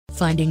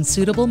Finding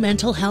suitable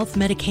mental health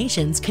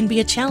medications can be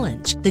a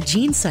challenge. The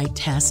GeneSight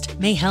test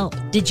may help.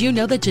 Did you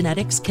know that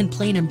genetics can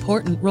play an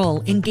important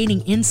role in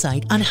gaining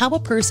insight on how a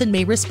person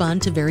may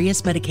respond to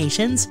various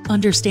medications?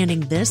 Understanding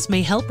this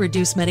may help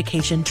reduce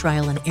medication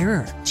trial and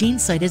error.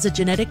 GeneSight is a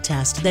genetic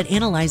test that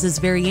analyzes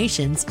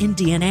variations in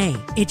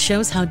DNA. It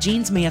shows how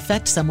genes may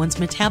affect someone's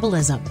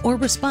metabolism or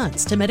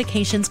response to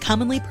medications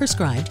commonly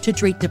prescribed to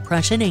treat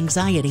depression,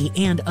 anxiety,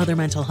 and other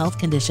mental health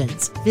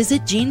conditions.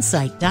 Visit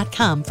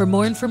GeneSight.com for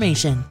more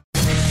information.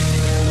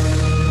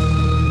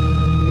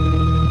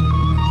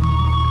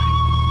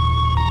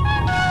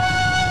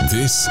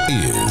 This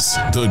is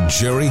the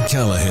Gerry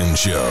Callahan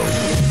Show.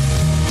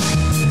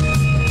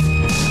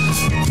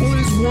 Well,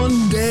 there's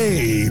one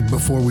day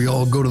before we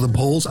all go to the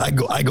polls. I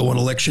go on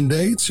election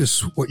day. It's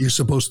just what you're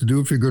supposed to do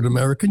if you're a good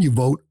American. You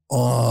vote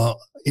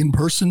in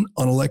person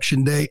on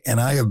election day,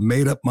 and I have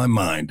made up my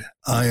mind.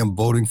 I am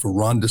voting for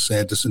Ron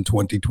DeSantis in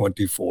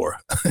 2024.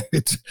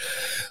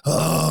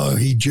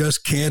 He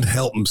just can't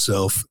help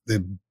himself.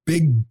 The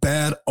big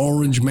bad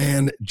orange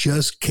man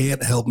just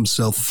can't help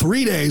himself.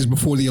 3 days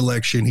before the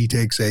election, he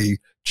takes a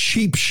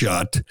cheap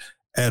shot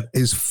at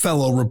his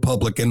fellow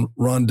Republican,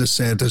 Ron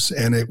DeSantis,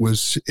 and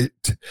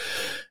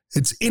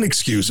it's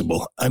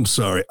inexcusable. I'm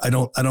sorry. I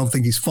don't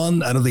think he's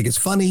fun. I don't think it's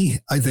funny.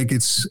 I think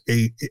it's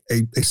a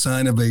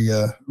sign of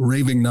a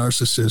raving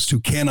narcissist who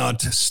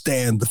cannot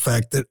stand the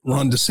fact that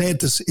Ron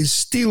DeSantis is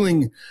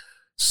stealing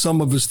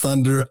some of his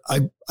thunder.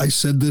 I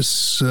said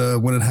this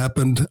when it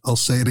happened. I'll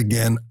say it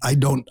again. I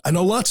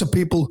know lots of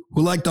people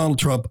who like Donald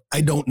Trump.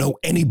 I don't know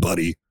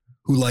anybody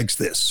who likes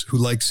this, who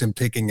likes him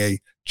taking a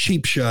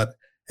cheap shot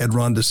at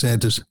Ron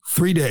DeSantis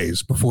 3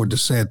 days before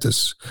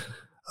DeSantis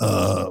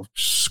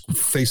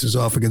faces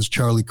off against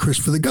Charlie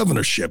Crist for the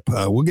governorship.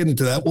 We'll get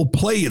into that. We'll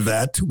play you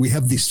that. We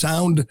have the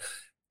sound,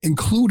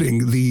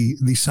 including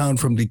the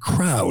sound from the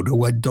crowd,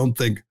 who I don't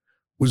think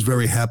was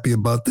very happy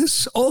about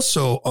this.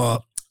 Also,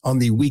 on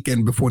the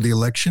weekend before the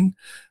election,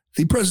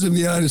 the president of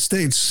the United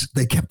States,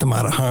 they kept him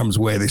out of harm's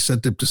way. They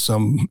sent him to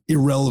some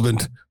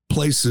irrelevant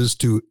places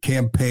to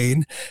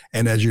campaign.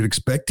 And as you'd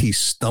expect, he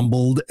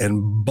stumbled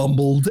and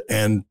bumbled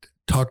and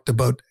talked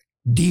about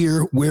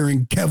deer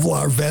wearing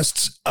Kevlar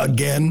vests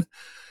again.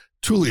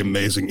 Truly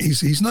amazing.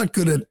 He's not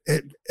good at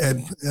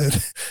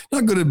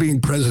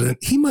being president.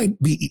 He might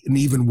be an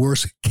even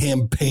worse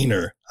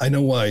campaigner. I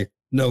know why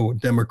no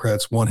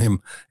Democrats want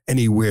him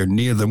anywhere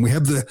near them. We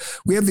have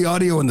the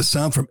audio and the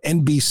sound from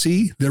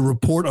NBC, their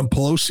report on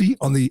Pelosi,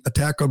 on the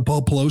attack on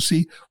Paul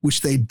Pelosi, which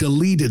they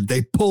deleted,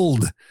 they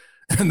pulled,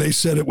 and they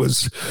said it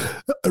was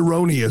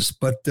erroneous.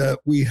 But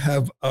we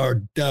have our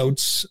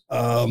doubts.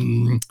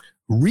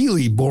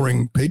 Really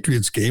boring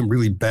Patriots game,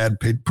 really bad,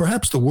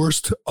 perhaps the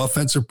worst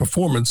offensive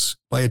performance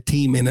by a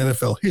team in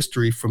NFL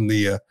history from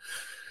the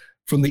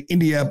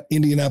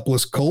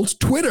Indianapolis Colts.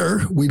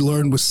 Twitter, we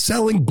learned, was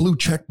selling blue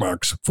check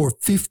marks for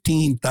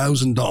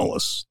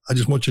 $15,000. I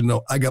just want you to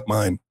know, I got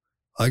mine.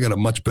 I got a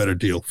much better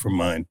deal for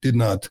mine. Did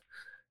not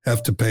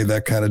have to pay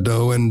that kind of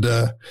dough. And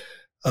the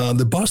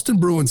Boston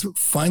Bruins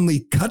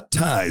finally cut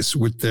ties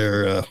with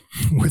their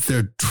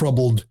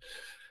troubled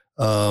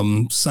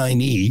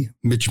signee,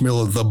 Mitch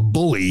Miller, the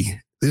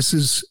bully. This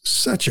is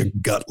such a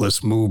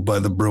gutless move by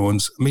the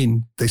Bruins. I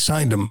mean, they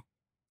signed him,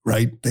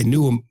 right? They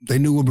knew him. They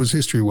knew what his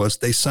history was.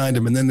 They signed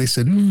him, and then they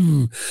said,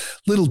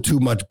 little too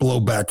much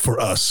blowback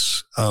for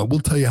us. We'll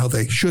tell you how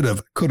they could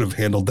have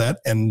handled that.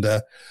 And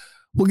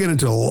we'll get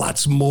into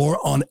lots more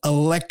on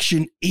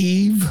election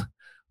eve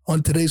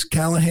on today's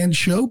Callahan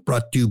Show,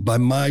 brought to you by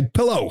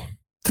MyPillow.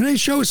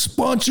 Today's show is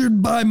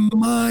sponsored by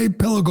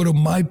MyPillow. Go to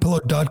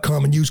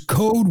MyPillow.com and use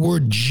code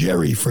word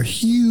Gerry for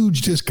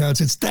huge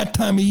discounts. It's that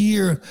time of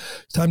year.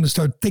 It's time to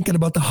start thinking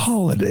about the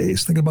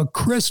holidays, thinking about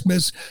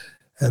Christmas.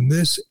 And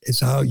this is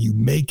how you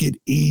make it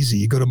easy.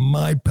 You go to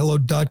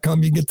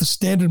MyPillow.com. You can get the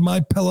standard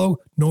MyPillow,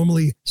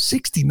 normally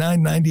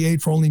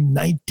 $69.98 for only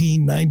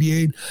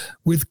 $19.98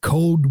 with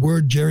code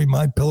word Gerry.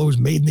 MyPillow is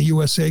made in the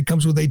USA.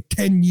 Comes with a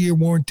 10-year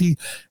warranty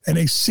and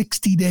a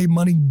 60-day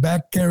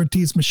money-back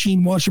guarantee. It's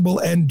machine washable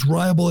and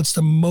dryable. It's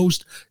the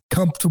most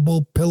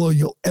comfortable pillow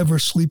you'll ever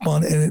sleep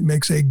on, and it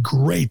makes a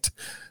great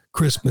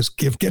Christmas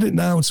gift. Get it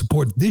now and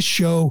support this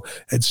show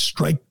and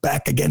strike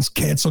back against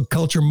cancel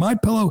culture.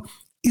 MyPillow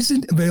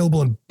isn't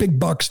available in big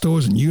box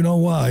stores, and you know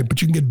why,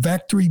 but you can get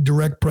factory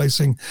direct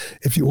pricing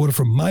if you order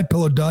from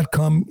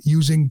MyPillow.com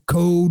using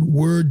code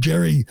word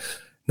Gerry.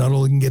 Not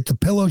only can you get the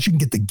pillows, you can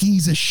get the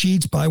Giza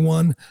sheets. Buy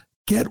one,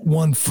 get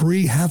one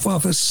free. Half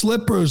off of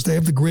slippers. They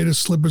have the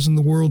greatest slippers in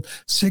the world.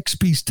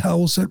 6-piece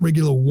towel set,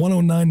 regular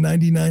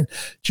 $109.99,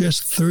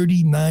 just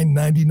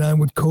 $39.99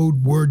 with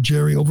code word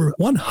Gerry. Over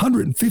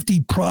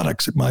 150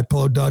 products at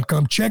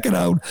MyPillow.com. Check it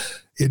out.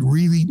 It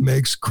really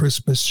makes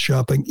Christmas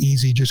shopping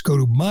easy. Just go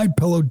to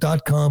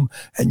MyPillow.com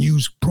and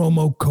use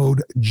promo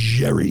code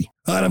Gerry.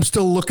 All right, I'm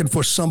still looking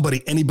for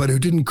anybody who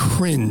didn't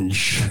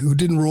cringe, who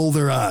didn't roll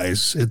their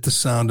eyes at the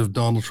sound of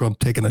Donald Trump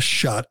taking a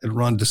shot at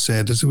Ron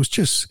DeSantis.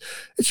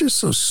 It's just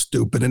so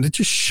stupid, and it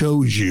just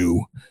shows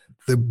you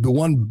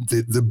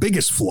the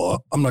biggest flaw,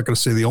 I'm not going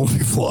to say the only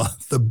flaw,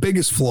 the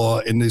biggest flaw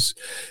in this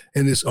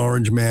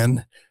orange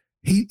man,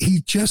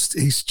 he's just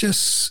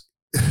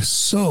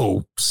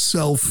so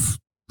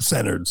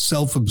self-centered,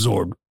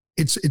 self-absorbed.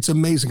 It's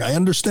amazing. I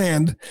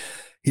understand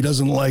he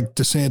doesn't like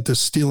DeSantis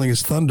stealing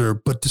his thunder,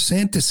 but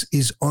DeSantis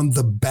is on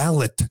the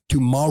ballot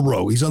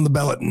tomorrow. He's on the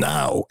ballot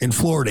now in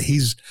Florida.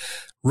 He's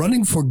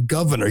running for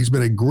governor. He's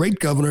been a great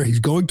governor.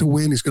 He's going to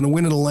win. He's going to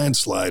win in a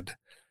landslide.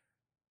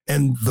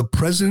 And the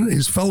president,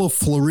 his fellow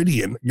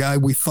Floridian guy,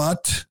 we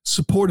thought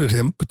supported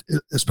him,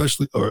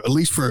 especially, or at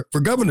least for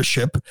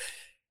governorship.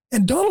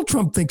 And Donald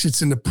Trump thinks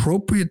it's an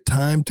appropriate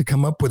time to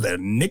come up with a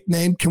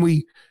nickname. Can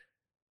we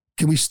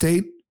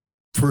state,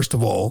 first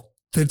of all,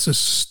 that it's a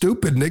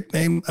stupid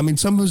nickname? I mean,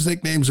 some of his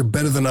nicknames are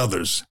better than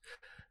others.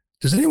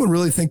 Does anyone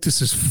really think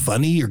this is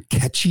funny or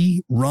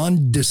catchy?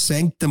 Ron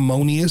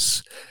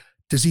DeSanctimonious?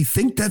 Does he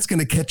think that's going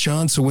to catch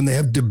on? So when they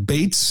have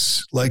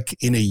debates, like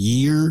in a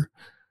year,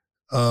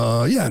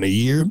 that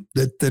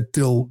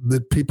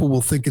people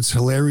will think it's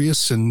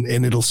hilarious and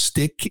it'll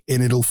stick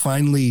and it'll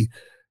finally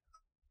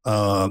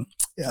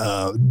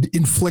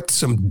inflict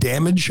some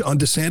damage on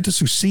DeSantis,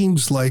 who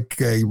seems like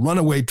a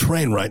runaway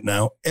train right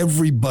now.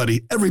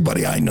 Everybody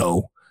I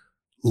know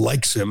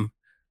likes him,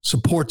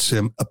 supports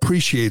him,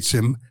 appreciates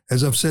him.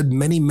 As I've said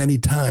many, many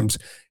times,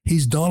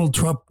 he's Donald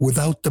Trump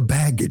without the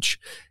baggage.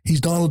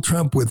 He's Donald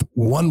Trump with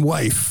one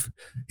wife.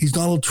 He's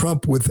Donald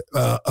Trump with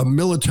a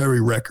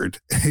military record.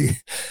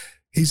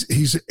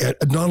 He's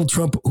a Donald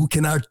Trump who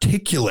can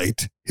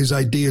articulate his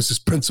ideas, his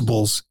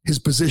principles, his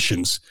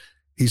positions.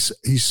 He's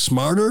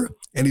smarter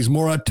and he's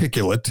more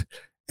articulate,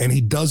 and he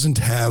doesn't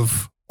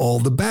have all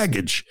the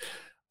baggage.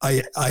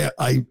 I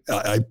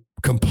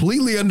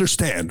completely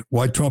understand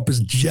why Trump is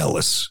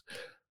jealous,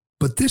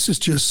 but this is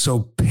just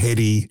so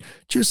petty,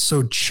 just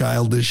so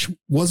childish.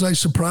 Was I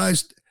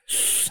surprised?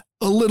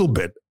 A little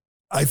bit.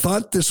 I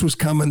thought this was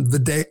coming the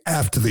day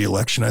after the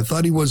election. I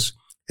thought he was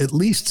at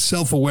least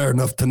self-aware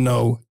enough to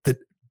know that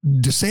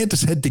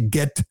DeSantis had to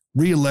get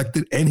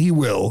reelected, and he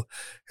will,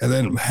 and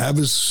then have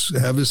his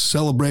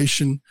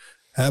celebration,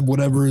 have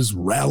whatever his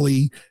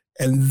rally,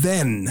 and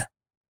then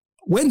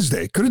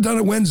Wednesday, could have done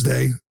it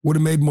Wednesday, would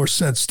have made more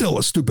sense. Still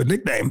a stupid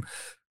nickname.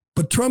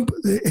 But Trump,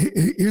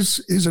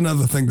 here's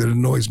another thing that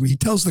annoys me. He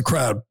tells the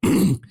crowd,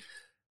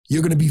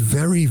 you're going to be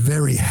very,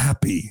 very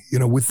happy,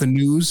 with the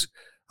news.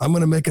 I'm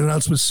going to make an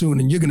announcement soon,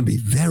 and you're going to be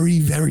very,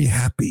 very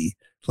happy.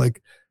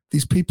 Like,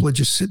 these people are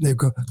just sitting there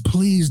going,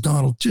 please,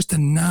 Donald, just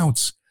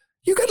announce.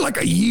 You got like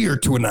a year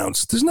to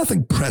announce. There's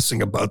nothing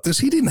pressing about this.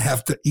 He didn't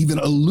have to even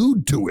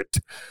allude to it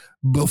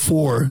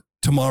before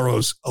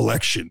tomorrow's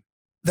election.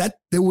 That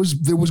there was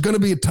going to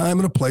be a time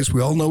and a place.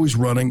 We all know he's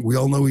running. We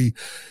all know he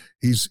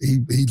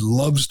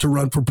loves to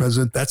run for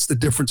president. That's the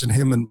difference in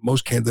him and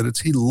most candidates.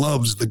 He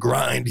loves the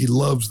grind. He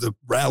loves the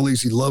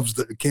rallies. He loves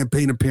the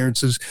campaign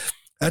appearances.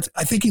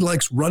 I think he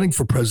likes running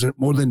for president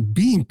more than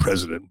being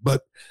president.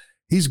 But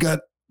he's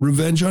got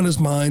revenge on his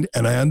mind,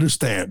 and I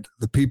understand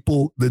the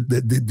people,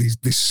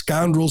 the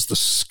scoundrels, the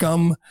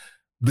scum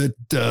that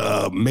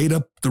made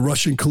up the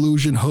Russian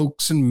collusion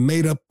hoax and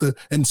made up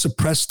and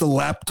suppressed the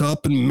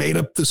laptop and made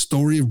up the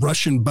story of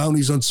Russian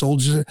bounties on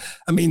soldiers.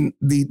 I mean,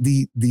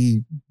 the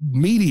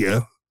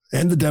media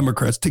and the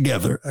Democrats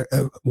together,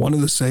 one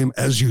and the same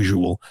as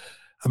usual.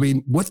 I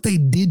mean, what they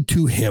did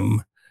to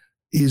him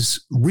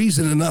is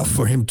reason enough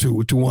for him to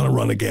want to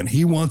run again.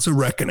 He wants a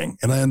reckoning,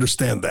 and I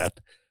understand that.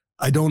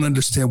 I don't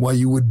understand why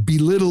you would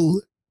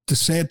belittle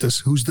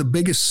DeSantis, who's the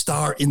biggest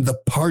star in the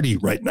party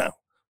right now.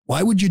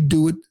 Why would you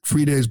do it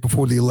 3 days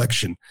before the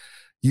election?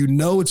 You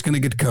know it's going to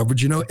get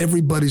coverage. You know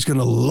everybody's going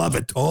to love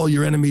it. All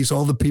your enemies,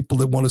 all the people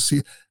that want to see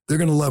it, they're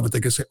going to love it. They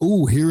can say,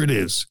 oh, here it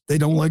is. They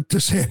don't like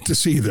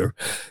DeSantis either,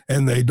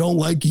 and they don't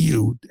like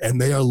you,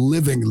 and they are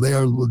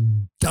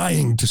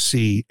dying to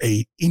see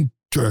a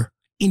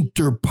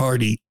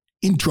intra-party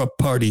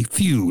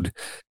feud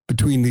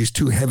between these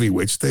two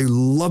heavyweights. They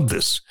love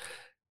this.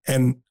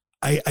 And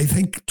I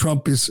think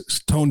Trump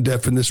is tone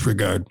deaf in this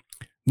regard.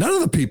 None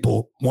of the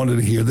people wanted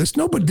to hear this.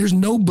 There's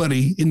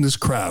nobody in this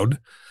crowd.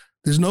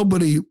 There's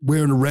nobody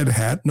wearing a red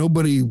hat.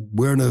 Nobody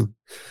wearing a,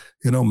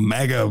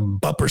 MAGA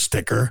bumper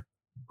sticker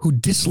who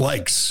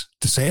dislikes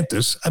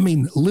DeSantis. I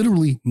mean,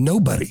 literally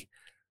nobody.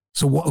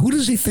 So who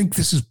does he think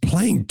this is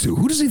playing to?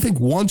 Who does he think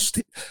wants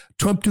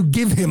Trump to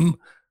give him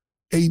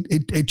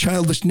a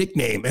childish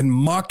nickname and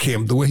mock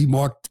him the way he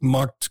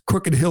mocked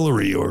Crooked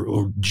Hillary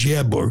or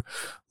Jeb or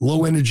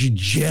Low Energy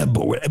Jeb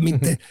or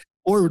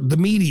or the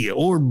media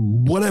or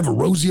whatever,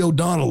 Rosie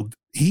O'Donnell.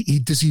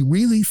 Does he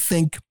really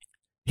think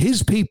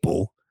his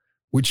people,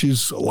 which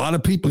is a lot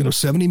of people,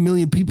 70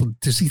 million people,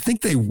 does he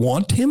think they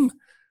want him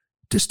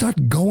to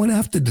start going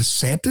after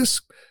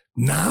DeSantis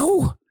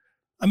now?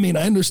 I mean,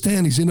 I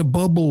understand he's in a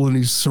bubble and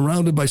he's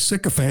surrounded by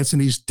sycophants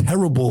and he's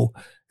terrible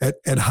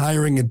at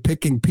hiring and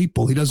picking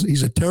people.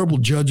 He's a terrible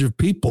judge of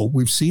people.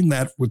 We've seen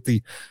that with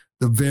the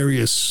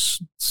various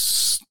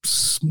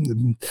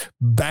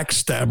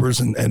backstabbers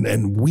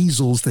and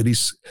weasels that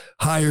he's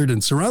hired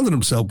and surrounded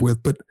himself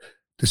with. But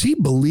Does he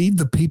believe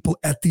the people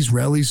at these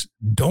rallies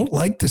don't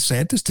like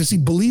DeSantis? Does he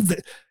believe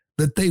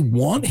that they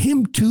want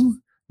him to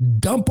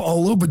dump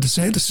all over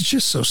DeSantis? It's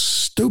just so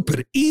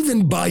stupid.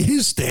 Even by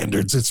his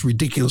standards, it's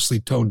ridiculously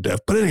tone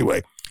deaf. But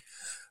anyway,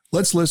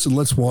 let's listen,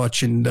 let's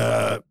watch. And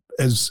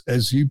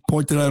as you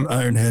pointed out,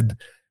 Ironhead,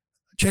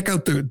 check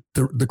out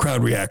the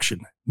crowd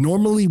reaction.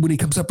 Normally, when he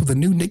comes up with a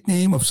new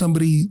nickname of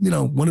somebody,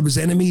 one of his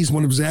enemies,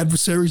 one of his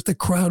adversaries, the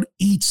crowd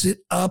eats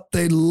it up.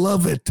 They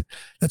love it.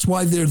 That's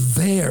why they're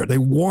there. They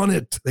want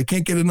it. They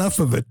can't get enough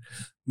of it.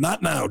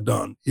 Not now,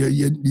 Don.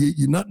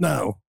 You're not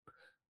now,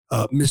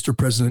 Mr.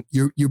 President.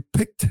 You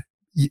picked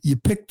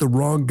the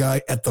wrong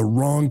guy at the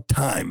wrong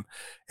time.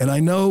 And I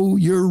know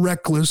you're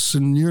reckless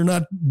and you're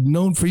not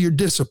known for your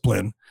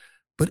discipline,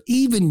 but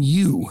even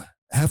you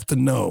have to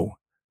know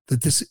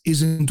that this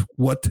isn't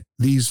what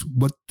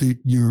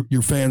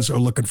your fans are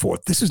looking for.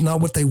 This is not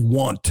what they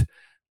want.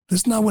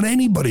 This is not what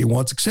anybody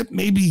wants, except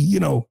maybe,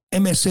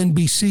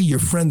 MSNBC, your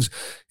friends,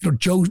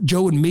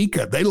 Joe and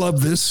Mika, they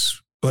love this,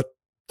 but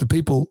the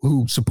people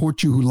who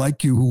support you, who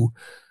like you, who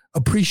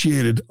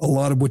appreciated a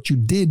lot of what you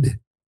did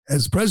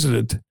as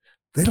president,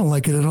 they don't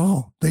like it at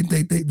all. They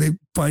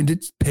find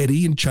it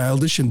petty and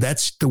childish, and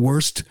that's the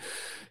worst.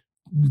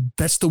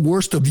 That's the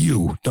worst of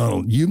you,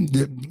 Donald. You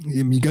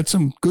got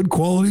some good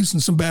qualities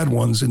and some bad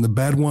ones, and the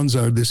bad ones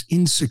are this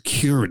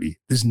insecurity,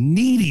 this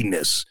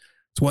neediness.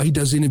 That's why he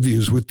does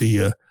interviews with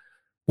the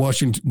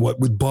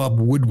with Bob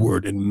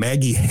Woodward and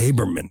Maggie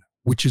Haberman,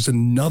 which is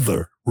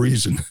another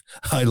reason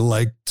I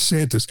like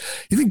DeSantis.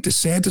 You think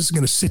DeSantis is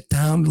going to sit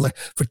down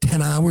for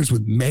 10 hours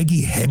with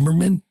Maggie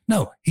Haberman?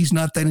 No, he's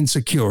not that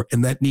insecure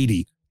and that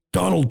needy.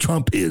 Donald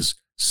Trump is,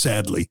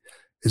 sadly.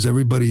 Is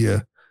everybody...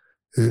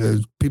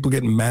 people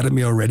getting mad at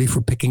me already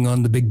for picking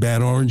on the big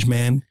bad orange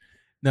man?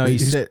 No,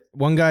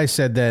 one guy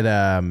said that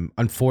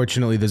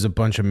unfortunately there's a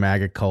bunch of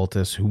MAGA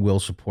cultists who will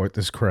support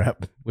this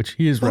crap, which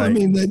he is right. I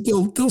mean, they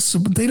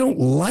don't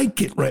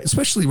like it, right?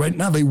 Especially right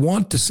now, they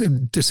want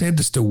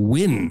DeSantis to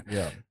win.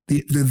 Yeah.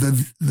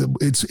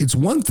 It's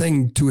one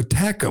thing to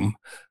attack him,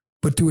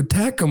 but to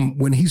attack him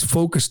when he's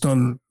focused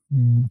on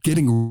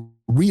getting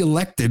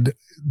reelected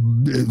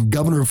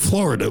governor of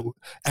Florida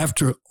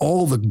after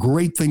all the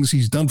great things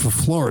he's done for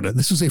Florida.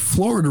 This is a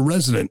Florida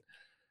resident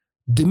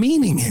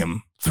demeaning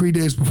him 3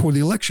 days before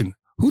the election.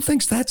 Who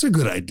thinks that's a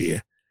good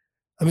idea?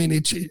 I mean,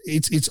 it's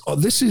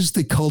this is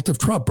the cult of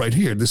Trump right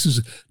here. This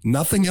is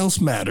nothing else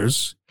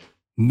matters.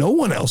 No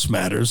one else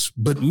matters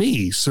but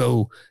me.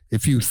 So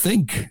if you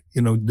think,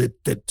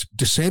 that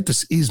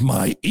DeSantis is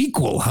my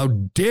equal, how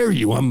dare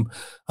you?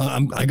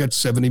 I got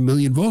 70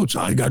 million votes.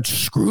 I got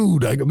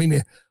screwed. I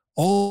mean,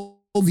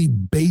 all the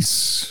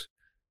base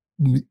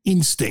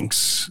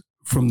instincts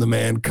from the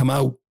man come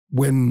out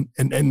when,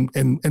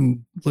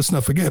 and let's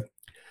not forget,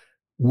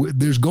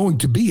 there's going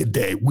to be a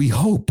day, we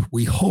hope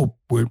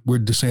where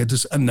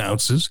DeSantis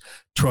announces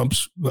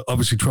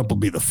obviously Trump will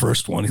be the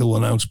first one. He'll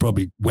announce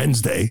probably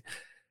Wednesday,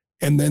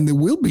 and then there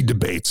will be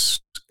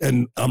debates,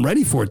 and I'm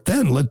ready for it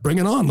then. Bring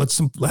it on. Let's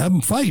have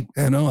them fight.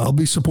 And I'll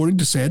be supporting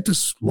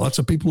DeSantis. Lots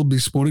of people will be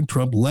supporting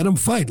Trump. Let them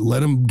fight.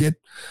 Let them get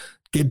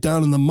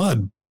down in the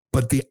mud.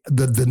 But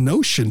the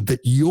notion that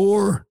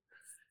your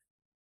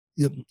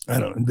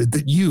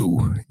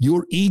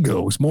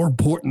ego is more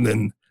important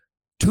than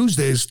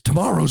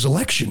tomorrow's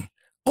election.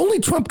 Only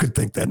Trump could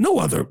think that. No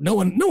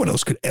one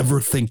else could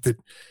ever think that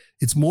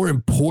it's more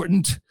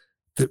important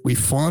that we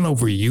fawn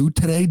over you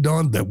today,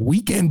 Don, the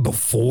weekend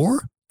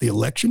before the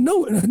election.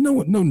 No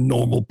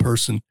normal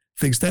person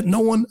thinks that.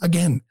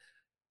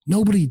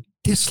 Nobody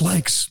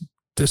dislikes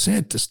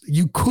DeSantis.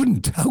 You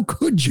couldn't. How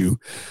could you?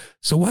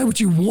 So why would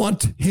you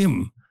want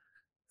him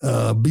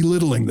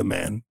belittling the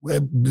man?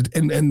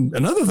 And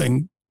another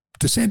thing,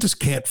 DeSantis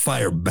can't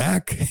fire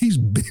back. He's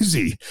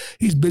busy.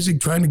 He's busy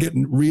trying to get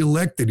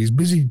reelected. He's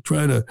busy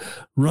trying to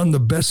run the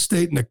best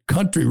state in the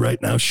country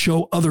right now,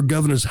 show other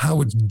governors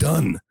how it's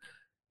done.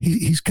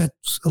 He's got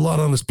a lot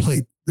on his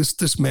plate.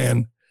 This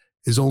man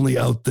is only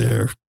out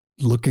there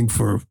looking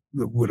for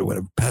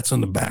whatever, pats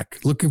on the back,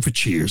 looking for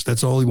cheers.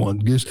 That's all he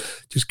wants.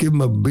 Just give him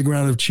a big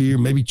round of cheer,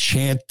 maybe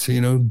chant,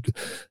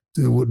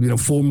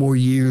 4 more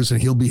years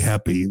and he'll be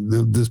happy.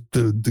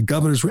 The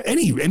governors,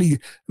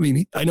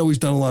 I know he's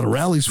done a lot of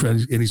rallies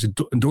and he's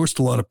endorsed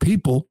a lot of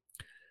people,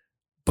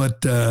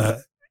 but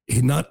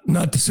not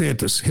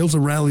DeSantis. He'll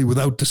rally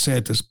without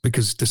DeSantis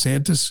because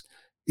DeSantis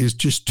is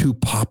just too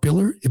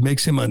popular. It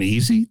makes him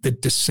uneasy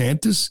that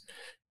DeSantis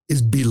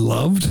is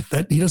beloved.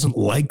 That he doesn't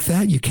like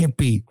that. You can't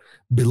be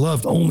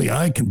beloved. Only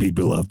I can be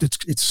beloved.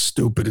 It's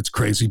stupid. It's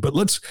crazy. But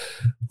let's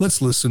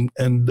listen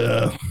and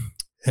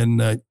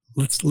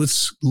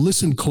let's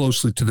listen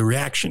closely to the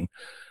reaction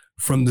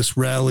from this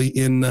rally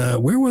in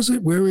where was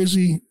it? Where is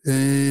he?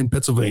 In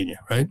Pennsylvania,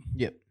 right?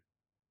 Yep.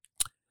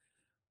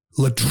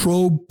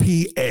 Latrobe,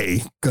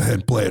 PA. Go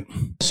ahead, play it.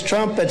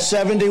 Trump at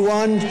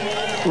 71,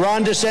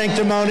 Ron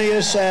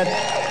DeSanctimonious at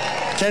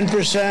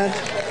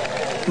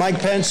 10%,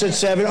 Mike Pence at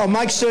 7. Oh,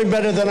 Mike's doing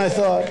better than I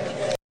thought.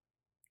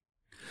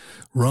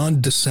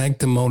 Ron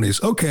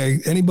DeSanctimonious.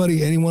 Okay,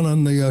 anyone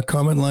on the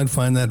comment line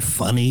find that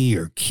funny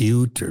or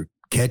cute or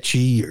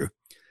catchy, or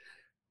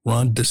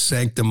Ron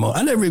DeSanctimonious.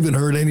 I never even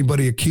heard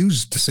anybody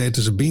accuse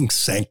DeSantis of being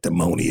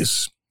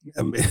sanctimonious.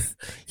 I mean,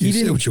 you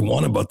say what you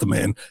want about the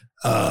man.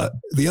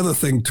 The other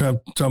thing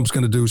Trump's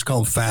going to do is call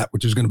him fat,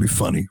 which is going to be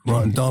funny.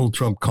 Donald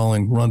Trump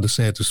calling Ron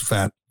DeSantis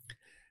fat.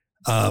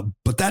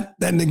 But that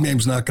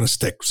nickname's not going to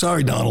stick.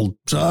 Sorry, Donald.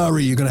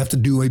 Sorry, you're going to have to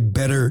do a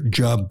better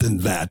job than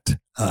that.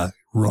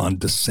 Ron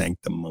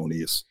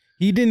DeSanctimonious.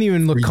 He didn't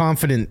even look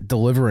confident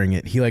delivering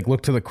it. He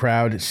looked to the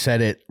crowd,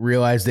 said it,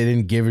 realized they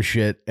didn't give a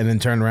shit, and then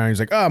turned around. He's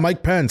like, "Oh,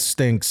 Mike Pence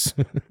stinks."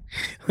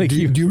 Does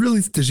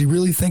he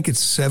really think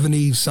it's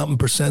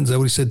 70-something%? Is that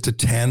what he said, to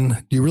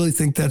 10? Do you really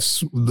think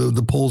that's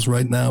the polls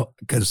right now?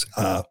 Because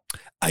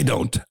I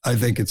don't. I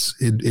think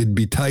it'd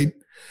be tight.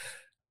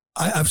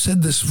 I've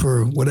said this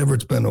for whatever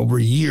it's been, over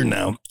a year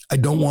now. I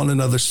don't want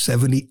another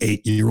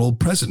 78-year-old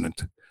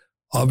president.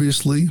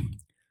 Obviously,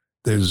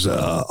 there's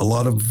a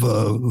lot of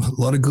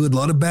good, a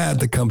lot of bad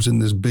that comes in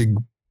this big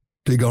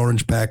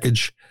orange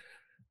package.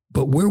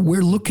 But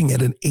we're looking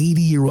at an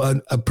 80-year-old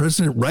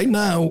president right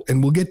now,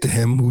 and we'll get to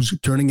him, who's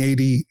turning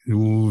 80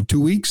 in 2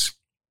 weeks.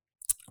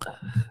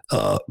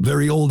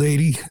 Very old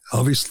 80.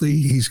 Obviously,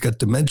 he's got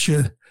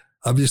dementia.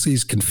 Obviously,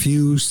 he's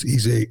confused.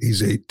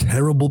 He's a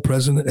terrible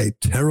president, a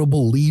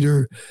terrible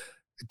leader,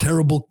 a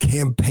terrible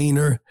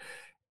campaigner.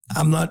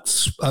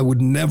 I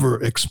would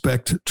never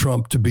expect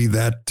Trump to be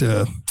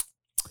that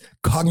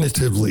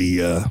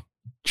cognitively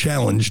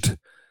challenged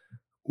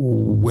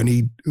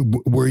when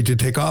were he to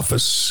take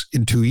office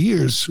in 2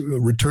 years,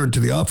 return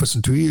to the office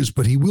in 2 years,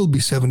 but he will be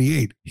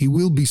 78. He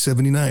will be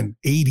 79,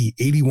 80,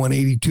 81,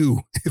 82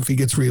 if he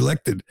gets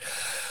reelected.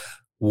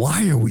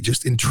 Why are we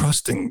just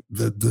entrusting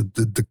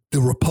the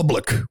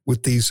republic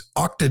with these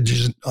I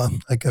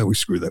always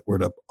screw that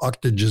word up,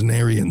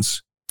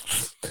 octogenarians?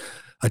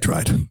 I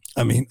tried.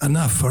 I mean,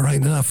 enough. All right,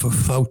 enough of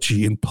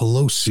Fauci and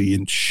Pelosi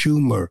and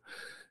Schumer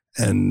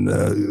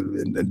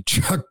and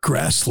Chuck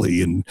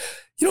Grassley and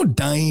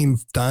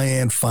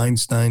Dianne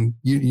Feinstein.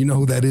 You know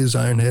who that is,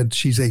 Ironhead?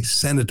 She's a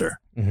senator,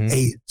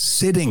 a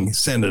sitting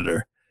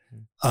senator.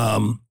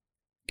 Do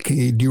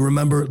you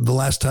remember the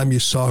last time you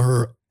saw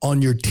her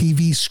on your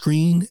TV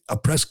screen, a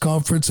press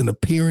conference, an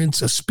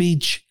appearance, a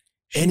speech,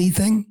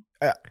 anything?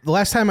 The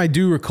last time I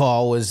do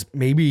recall was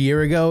maybe a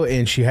year ago,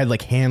 and she had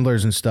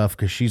handlers and stuff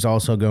because she's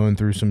also going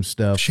through some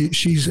stuff.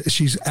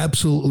 She's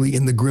absolutely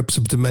in the grips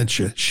of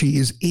dementia. She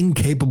is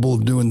incapable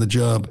of doing the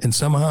job, and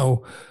somehow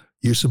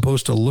you're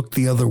supposed to look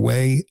the other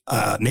way.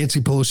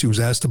 Nancy Pelosi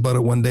was asked about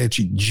it one day, and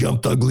she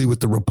jumped ugly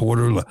with the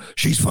reporter.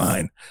 She's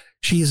fine.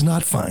 She is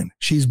not fine.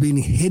 She's being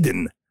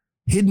hidden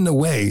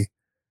away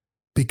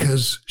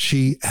because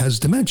she has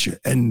dementia,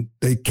 and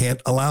they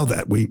can't allow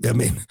that.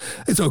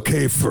 It's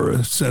okay for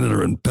a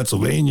senator in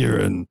Pennsylvania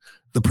and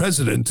the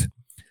president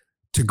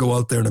to go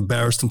out there and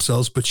embarrass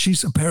themselves, but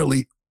she's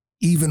apparently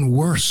even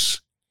worse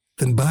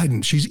than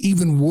Biden. She's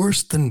even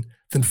worse than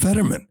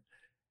Fetterman.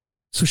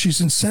 So she's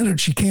in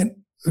Senate. She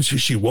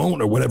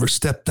won't or whatever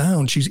step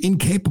down. She's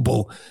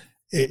incapable.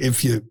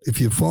 If you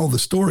follow the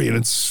story, and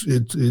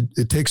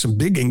it takes some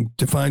digging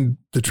to find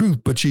the truth,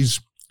 but she's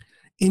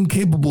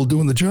incapable of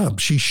doing the job.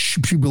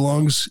 She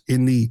belongs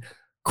in the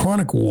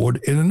chronic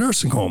ward in a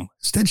nursing home.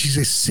 Instead, she's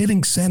a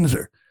sitting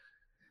senator.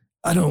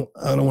 I don't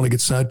want to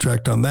get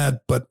sidetracked on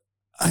that, but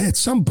at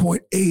some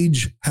point,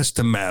 age has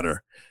to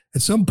matter.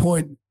 At some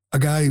point, a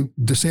guy,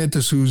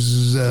 DeSantis,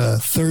 who's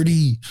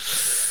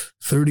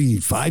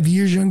 35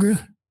 years younger,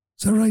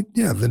 is that right?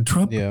 Yeah, than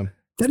Trump. Yeah.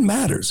 That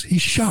matters.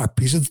 He's sharp.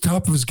 He's at the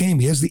top of his game.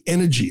 He has the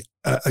energy.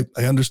 I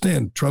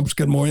understand. Trump's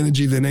got more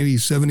energy than any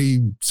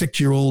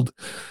 76-year-old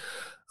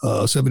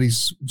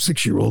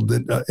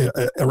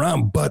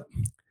around, but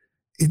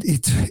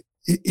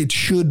it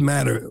should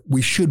matter.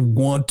 We should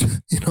want,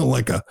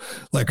 like a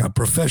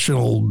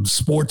professional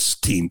sports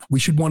team. We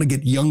should want to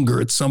get younger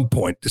at some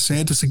point.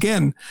 DeSantis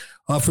again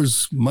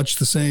offers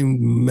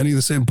many of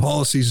the same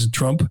policies as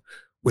Trump,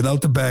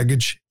 without the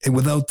baggage and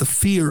without the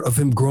fear of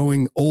him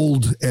growing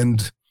old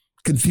and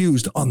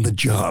confused on the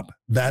job.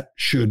 That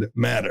should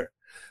matter.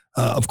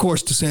 Of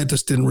course,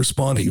 DeSantis didn't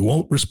respond. He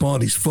won't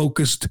respond. He's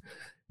focused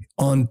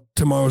on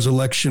tomorrow's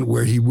election,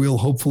 where he will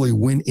hopefully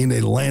win in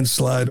a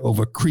landslide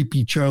over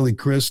creepy Charlie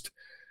Crist.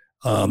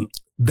 Then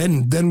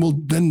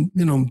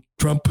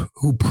Trump,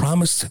 who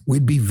promised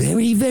we'd be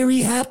very, very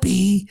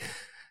happy. I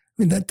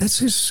mean, that's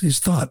his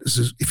thought.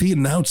 If he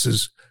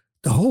announces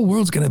the whole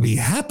world's going to be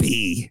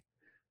happy,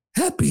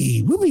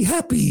 we'll be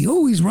happy.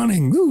 Oh, he's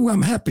running. Ooh,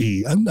 I'm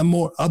happy.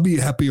 I'll be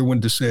happier when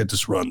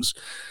DeSantis runs.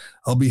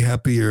 I'll be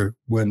happier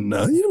when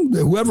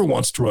whoever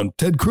wants to run.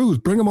 Ted Cruz,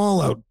 bring them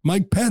all out.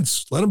 Mike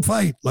Pence, let them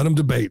fight, let them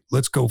debate.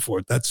 Let's go for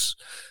it. That's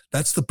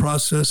the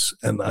process,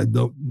 and I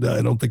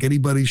don't think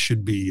anybody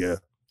should be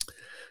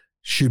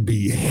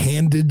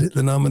handed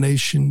the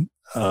nomination.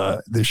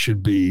 There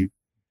should be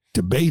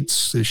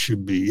debates. There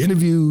should be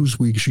interviews.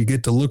 We should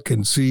get to look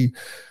and see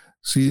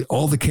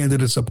all the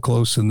candidates up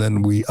close, and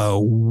then we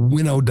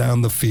winnow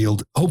down the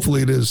field.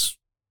 Hopefully, it is.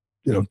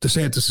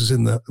 DeSantis is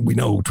we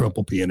know Trump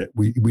will be in it.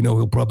 We know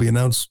he'll probably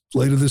announce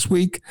later this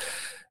week,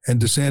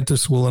 and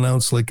DeSantis will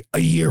announce like a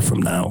year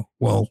from now.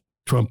 Well,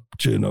 Trump,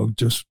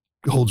 just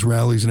holds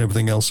rallies and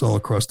everything else all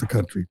across the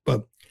country.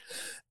 But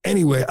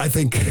anyway, I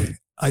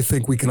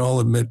think we can all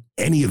admit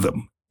any of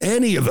them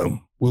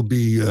will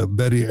be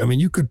better. I mean,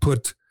 you could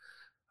put,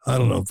 I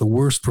don't know, the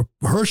worst,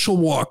 Herschel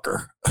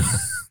Walker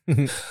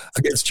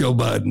against Joe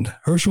Biden.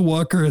 Herschel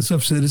Walker, as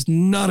I've said, is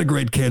not a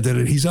great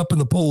candidate. He's up in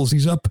the polls.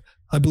 He's up,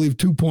 I believe,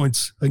 2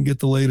 points. I can get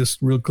the latest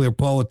Real Clear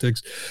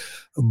Politics.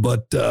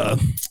 But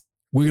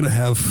we're going to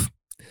have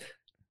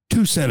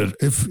 2 senators.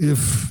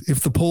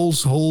 If the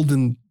polls hold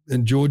in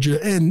Georgia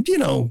and,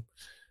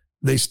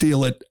 they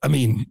steal it, I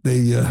mean,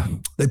 they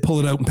pull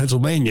it out in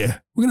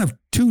Pennsylvania, we're going to have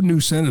 2 new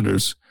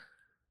senators,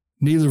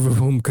 neither of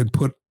whom could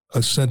put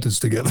a sentence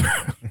together.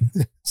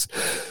 It's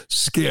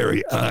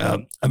scary. I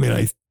mean,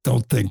 I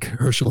don't think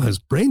Herschel has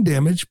brain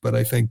damage, but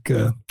I think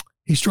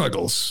he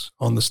struggles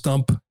on the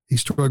stump. He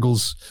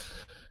struggles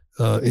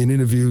in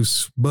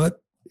interviews,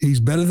 but he's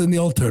better than the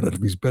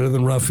alternative. He's better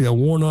than Raphael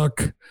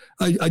Warnock.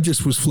 I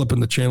just was flipping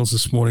the channels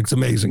this morning. It's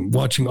amazing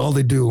watching all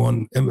they do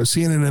on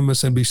CNN and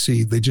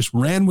MSNBC. They just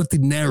ran with the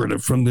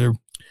narrative from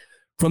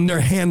their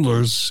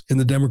handlers in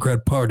the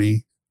Democrat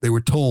Party. They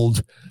were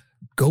told,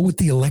 go with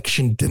the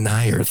election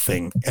denier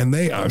thing. And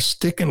they are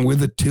sticking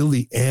with it till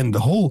the end. The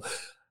whole,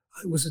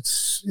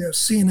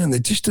 CNN, they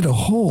just did a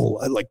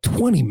whole,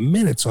 20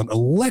 minutes on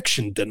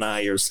election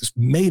deniers, this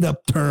made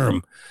up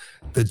term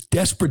that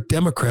desperate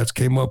Democrats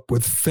came up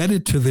with, fed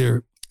it to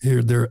their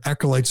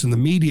acolytes in the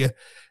media,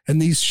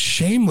 and these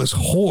shameless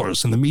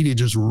whores in the media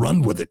just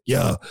run with it.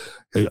 Yeah,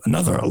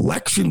 another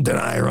election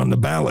denier on the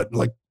ballot.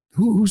 Like,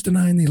 who's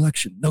denying the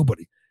election?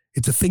 Nobody.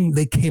 It's a thing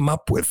they came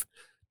up with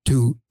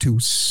to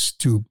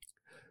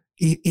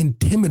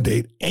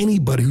intimidate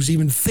anybody who's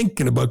even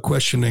thinking about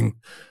questioning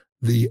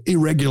the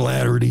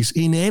irregularities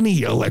in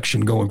any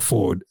election going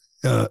forward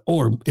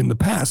or in the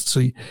past.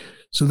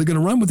 So they're going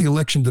to run with the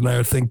election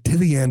denier thing to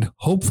the end.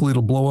 Hopefully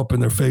it'll blow up in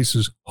their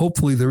faces.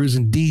 Hopefully there is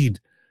indeed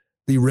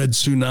the red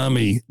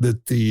tsunami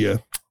that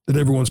that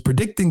everyone's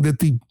predicting, that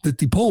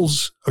the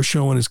polls are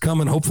showing is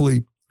coming.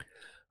 Hopefully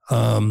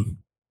Herschel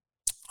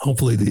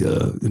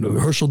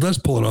does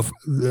pull it off.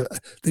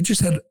 They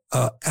just had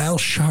Al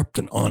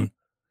Sharpton on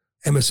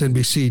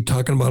MSNBC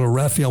talking about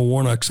Raphael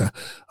Warnock's a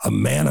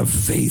man of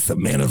faith, a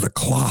man of the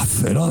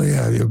cloth, and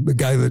a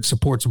guy that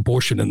supports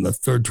abortion in the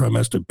 3rd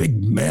trimester,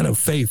 big man of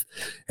faith,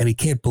 and he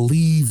can't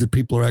believe that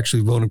people are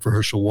actually voting for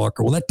Herschel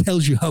Walker. Well, that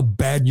tells you how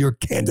bad your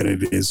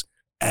candidate is,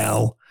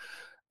 Al.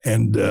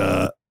 And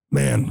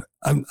man,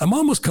 I'm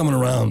almost coming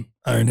around,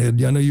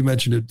 Ironhead. I know you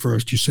mentioned it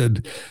first. You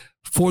said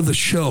for the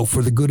show,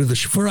 for the good of the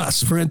show, for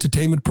us, for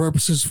entertainment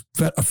purposes,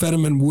 a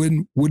Fetterman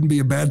wouldn't be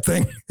a bad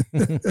thing.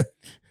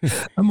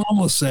 I'm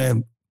almost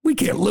saying we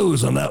can't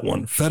lose on that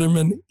one.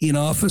 Fetterman in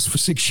office for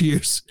 6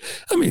 years.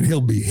 I mean, he'll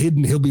be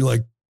hidden. He'll be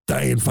like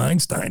Dianne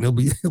Feinstein. He'll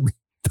be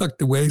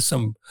tucked away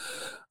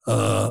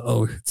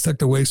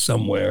tucked away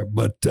somewhere.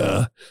 But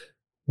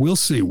we'll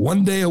see.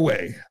 1 day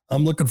away.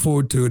 I'm looking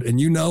forward to it.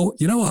 And you know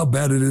how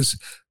bad it is.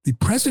 The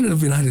president of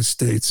the United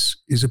States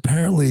is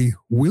apparently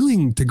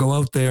willing to go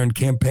out there and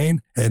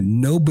campaign,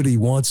 and nobody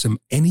wants him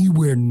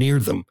anywhere near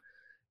them.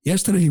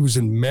 Yesterday, he was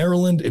in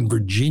Maryland and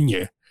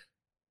Virginia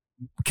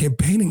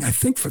campaigning, I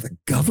think, for the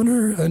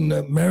governor in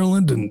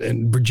Maryland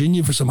and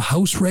Virginia for some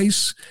House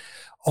race.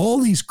 All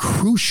these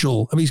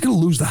crucial, he's going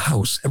to lose the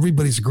House.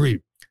 Everybody's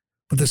agreed.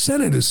 But the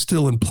Senate is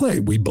still in play,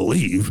 we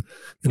believe.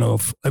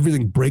 If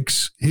everything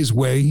breaks his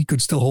way, he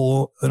could still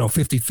hold,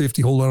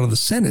 50-50 hold on to the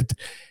Senate.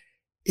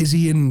 Is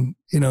he in,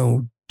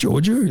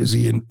 Georgia? Is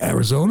he in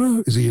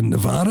Arizona? Is he in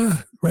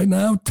Nevada right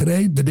now,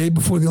 today, the day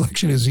before the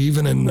election? Is he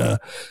even in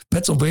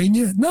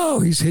Pennsylvania? No,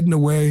 he's hidden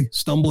away,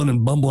 stumbling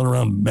and bumbling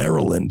around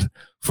Maryland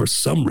for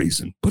some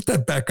reason. Put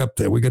that back up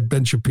there. We got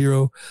Ben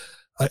Shapiro.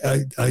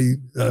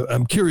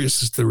 I'm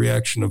curious as to the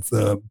reaction of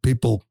the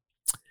people,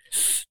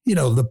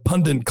 the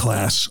pundit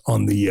class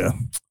on the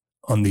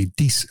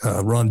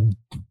Ron.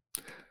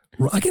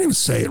 I can't even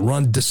say it.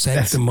 Ron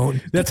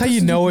DeSanctimonious. That's how you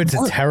know it's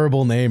a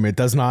terrible name. It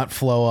does not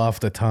flow off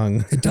the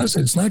tongue. It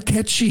doesn't. It's not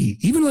catchy.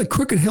 Even like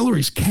Crooked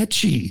Hillary's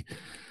catchy.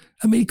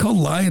 He called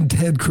Lion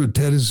Ted Cruz.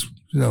 Ted is,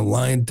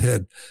 Lion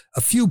Ted.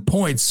 A few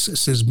points,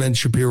 says Ben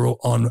Shapiro,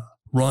 on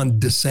Ron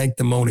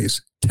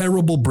DeSanctimonious.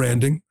 Terrible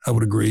branding. I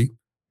would agree.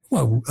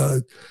 Well,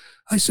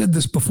 I said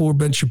this before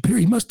Ben Shapiro.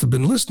 He must have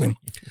been listening.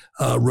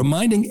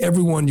 Reminding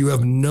everyone you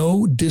have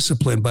no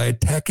discipline by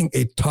attacking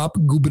a top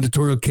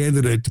gubernatorial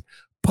candidate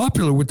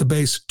popular with the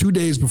base 2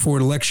 days before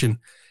an election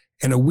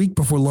and a week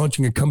before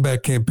launching a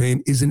comeback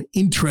campaign is an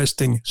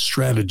interesting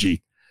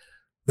strategy.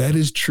 That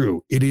is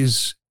true.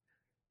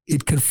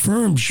 It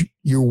confirms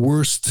your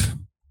worst,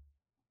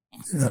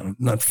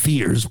 not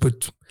fears,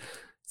 but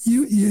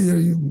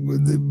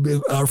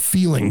our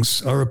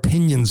feelings, our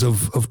opinions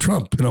of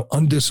Trump,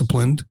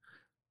 undisciplined,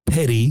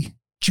 petty,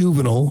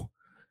 juvenile,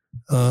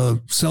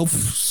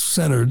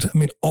 self-centered.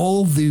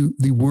 All the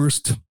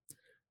worst,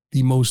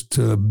 the most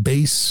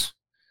base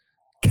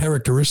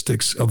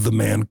characteristics of the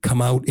man come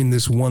out in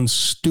this one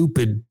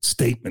stupid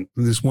statement,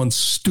 this one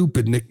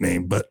stupid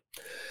nickname. But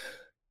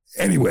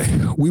anyway,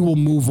 we will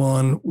move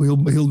on.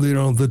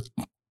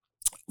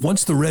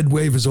 once the red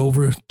wave is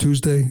over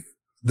Tuesday,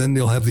 then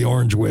they'll have the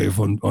orange wave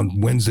on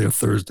Wednesday or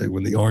Thursday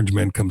when the orange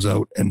man comes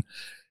out and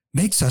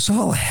makes us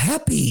all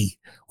happy.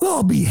 We'll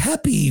all be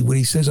happy when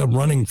he says I'm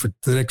running for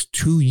the next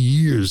 2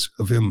 years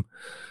of him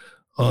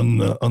on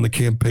the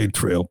campaign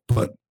trail.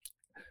 But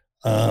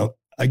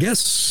I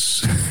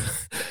guess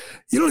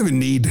you don't even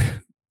need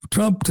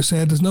Trump,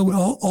 DeSantis. No,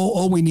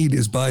 all we need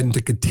is Biden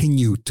to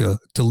continue to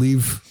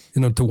leave,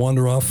 to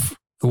wander off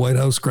the White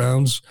House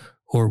grounds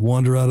or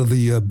wander out of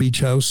the beach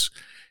house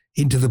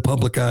into the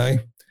public eye.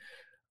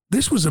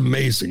 This was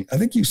amazing. I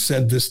think you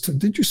said this.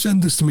 Did you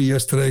send this to me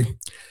yesterday?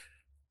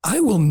 I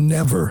will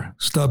never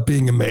stop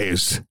being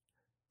amazed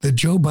that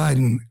Joe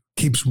Biden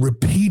keeps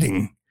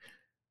repeating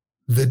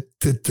that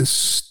the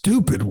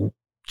stupid,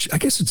 I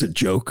guess it's a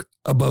joke,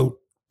 about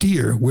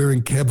deer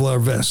wearing Kevlar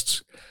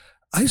vests.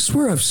 I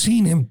swear I've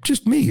seen him,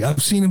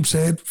 I've seen him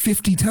say it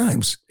 50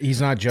 times.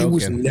 He's not joking. It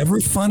was never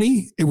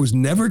funny. It was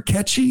never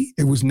catchy.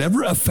 It was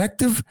never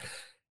effective.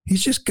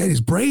 He's just got,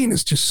 his brain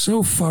is just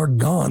so far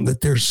gone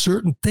that there's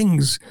certain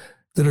things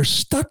that are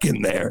stuck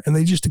in there and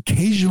they just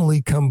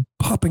occasionally come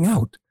popping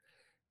out.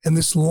 And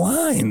this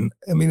line,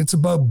 I mean, it's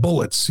about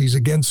bullets. He's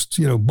against,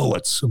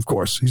 bullets, of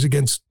course. He's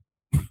against,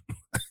 I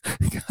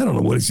don't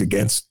know what he's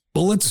against.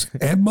 Bullets,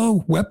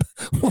 ammo,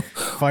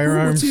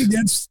 firearms. What's he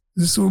against?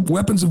 This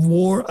weapons of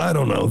war? I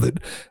don't know that.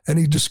 And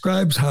he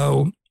describes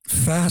how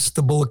fast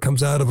the bullet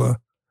comes out of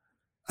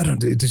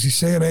does he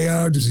say an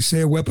AR? Does he say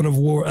a weapon of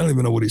war? I don't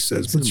even know what he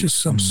says, but it's just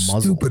some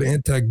stupid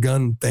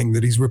anti-gun thing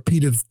that he's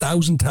repeated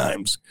 1,000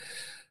 times.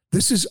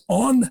 This is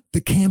on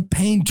the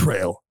campaign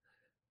trail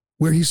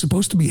where he's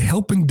supposed to be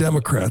helping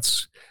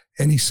Democrats.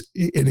 And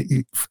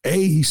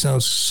he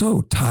sounds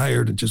so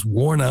tired and just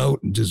worn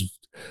out and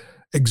just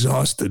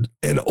exhausted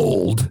and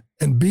old.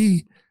 And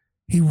B,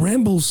 he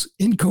rambles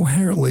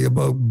incoherently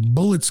about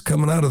bullets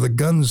coming out of the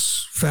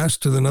guns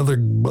faster than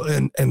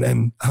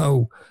and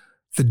how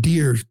the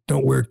deer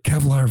don't wear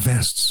Kevlar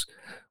vests,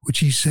 which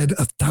he said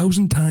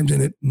 1,000 times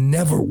and it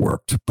never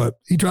worked. But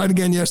he tried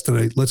again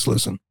yesterday. Let's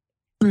listen.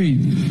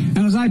 And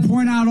as I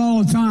point out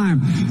all the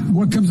time,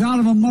 what comes out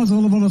of a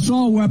muzzle of an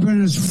assault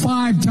weapon is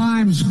 5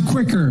 times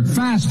quicker,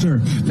 faster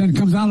than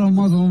comes out of a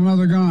muzzle of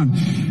another gun.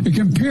 It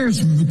can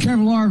pierce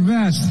Kevlar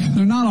vests.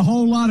 There are not a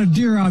whole lot of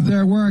deer out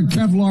there wearing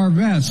Kevlar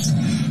vests.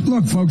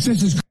 Look, folks,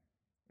 this is...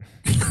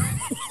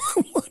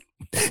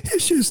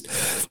 It's just,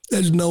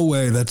 there's no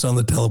way that's on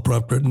the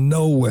teleprompter.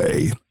 No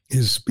way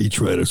his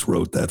speechwriters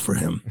wrote that for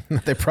him.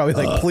 They're probably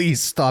like,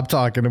 please stop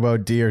talking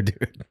about deer,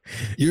 dude.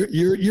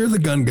 You're the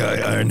gun guy,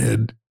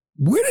 Ironhead.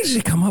 Where does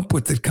he come up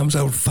with that comes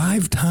out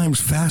 5 times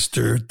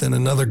faster than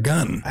another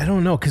gun? I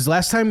don't know, because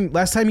last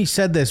time he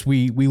said this,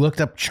 we looked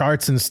up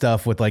charts and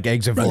stuff with like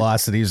exit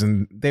velocities,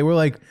 and they were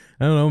like,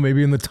 I don't know,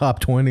 maybe in the top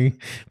 20,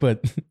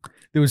 but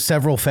there was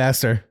several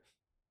faster.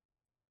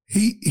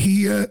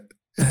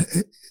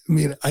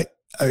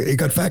 It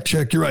got fact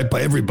checked. You're right,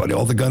 by everybody.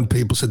 All the gun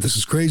people said this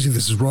is crazy,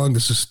 this is wrong,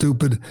 this is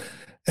stupid,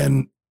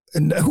 and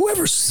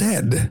whoever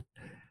said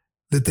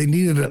that they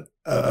needed an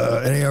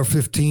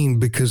AR-15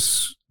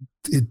 because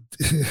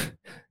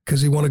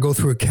he want to go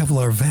through a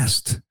Kevlar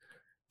vest.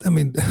 I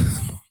mean,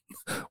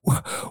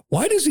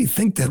 why does he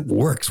think that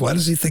works? Why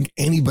does he think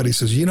anybody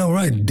says,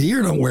 right,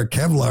 deer don't wear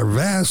Kevlar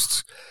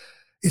vests?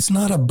 It's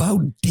not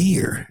about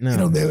deer.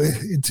 No.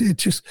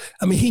 It's just,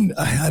 I mean,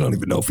 I don't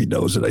even know if he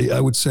knows it. I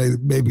would say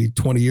maybe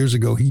 20 years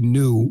ago, he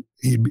knew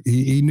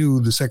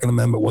the Second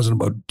Amendment wasn't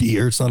about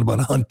deer. It's not about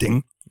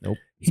hunting. Nope.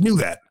 He knew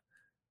that.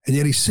 And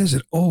yet he says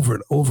it over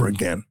and over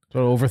again.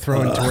 So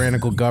overthrowing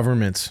tyrannical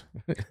governments.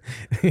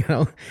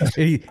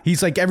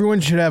 He's like,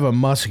 everyone should have a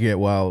musket.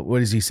 Well, what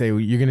does he say?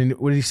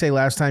 What did he say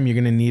last time? You're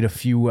going to need a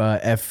few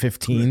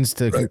F-15s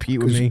to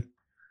compete with me.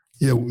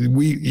 Yeah,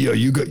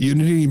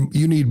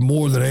 you need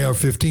more than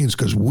AR-15s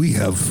because we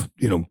have,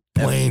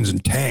 planes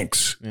and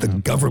tanks. Yeah. The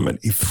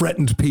government, he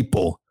threatened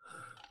people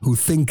who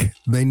think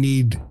they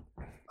need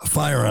a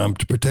firearm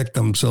to protect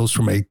themselves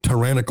from a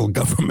tyrannical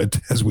government,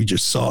 as we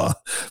just saw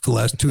for the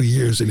last 2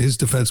 years. And his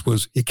defense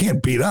was, you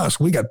can't beat us.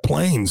 We got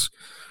planes.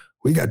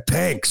 We got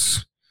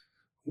tanks.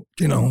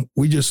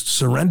 We just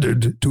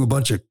surrendered to a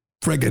bunch of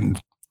friggin'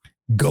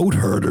 goat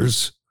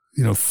herders,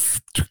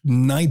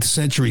 9th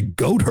century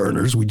goat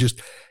herders. We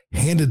just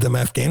handed them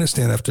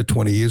Afghanistan after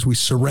 20 years. We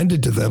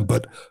surrendered to them,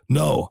 but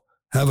no,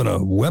 having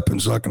a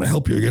weapon's not going to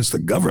help you against the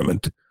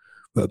government.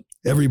 But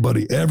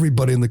everybody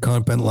in the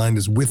content line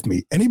is with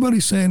me. Anybody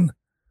saying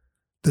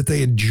that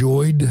they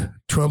enjoyed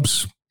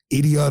Trump's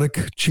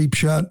idiotic cheap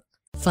shot?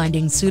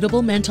 Finding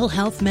suitable mental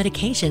health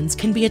medications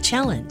can be a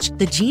challenge.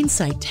 The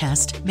GeneSight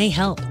test may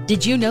help.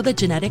 Did you know that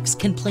genetics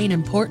can play an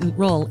important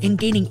role in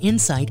gaining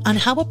insight on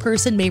how a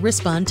person may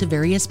respond to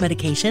various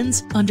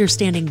medications?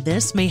 Understanding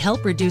this may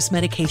help reduce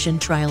medication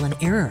trial and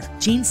error.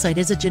 GeneSight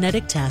is a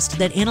genetic test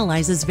that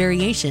analyzes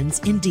variations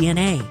in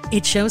DNA.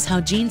 It shows how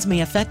genes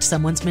may affect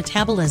someone's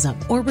metabolism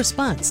or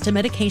response to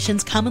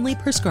medications commonly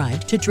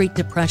prescribed to treat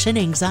depression,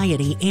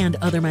 anxiety, and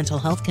other mental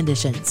health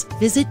conditions.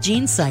 Visit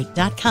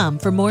GeneSight.com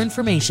for more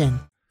information.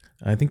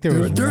 I think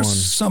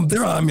there's some.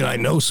 I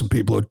know some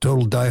people who are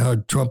total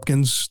diehard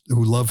Trumpkins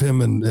who love him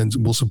and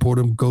will support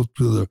him. Go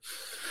through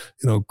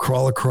the,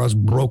 crawl across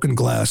broken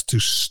glass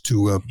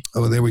to.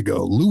 Oh, there we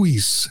go.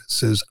 Luis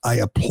says, I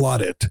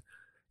applaud it.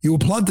 You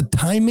applaud the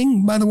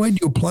timing, by the way. Do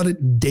you applaud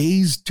it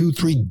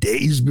 2-3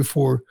 days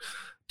before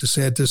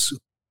DeSantis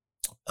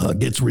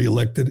gets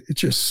reelected?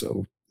 It's just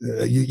so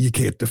you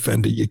can't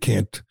defend it. You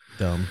can't.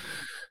 Dumb.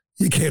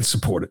 You can't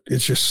support it.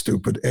 It's just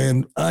stupid.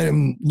 And I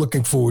am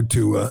looking forward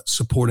to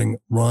supporting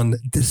Ron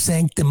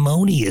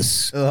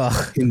DeSanctimonious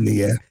in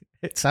the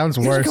It sounds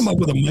worse. worse. Come up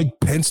with a Mike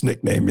Pence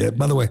nickname yet?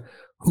 By the way,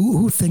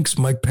 who thinks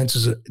Mike Pence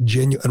is a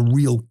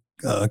real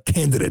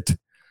candidate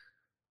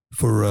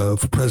for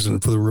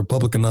president for the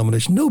Republican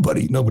nomination?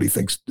 Nobody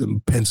thinks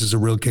Pence is a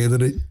real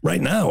candidate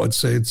right now. I'd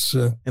say it's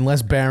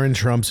unless Barron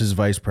Trump's his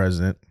vice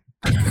president.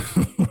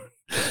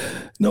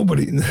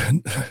 Nobody,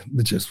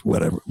 just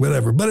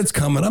whatever. But it's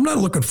coming. I'm not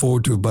looking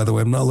forward to it, by the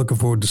way. I'm not looking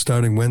forward to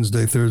starting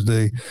Wednesday,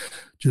 Thursday,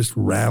 just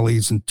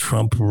rallies and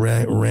Trump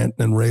ranting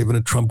and raving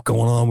and Trump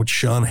going on with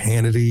Sean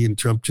Hannity and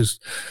Trump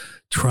just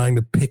trying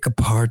to pick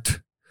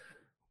apart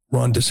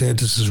Ron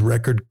DeSantis'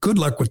 record. Good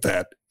luck with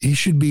that. He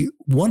should be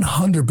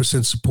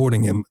 100%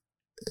 supporting him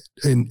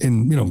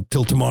in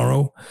till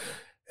tomorrow.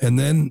 And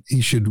then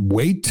he should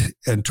wait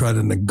and try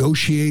to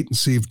negotiate and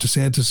see if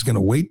DeSantis is going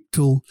to wait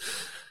till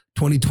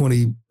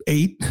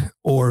 2028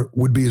 or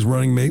would be his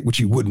running mate, which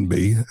he wouldn't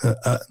be.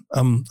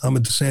 I'm a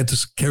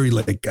DeSantis Kerry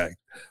Lake guy.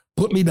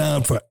 Put me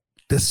down for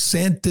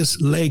DeSantis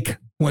Lake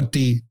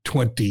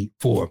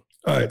 2024. All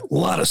right, a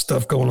lot of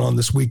stuff going on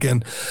this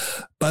weekend.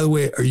 By the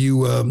way, are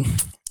you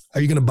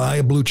going to buy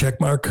a blue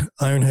checkmark,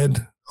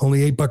 Ironhead?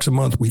 Only $8 a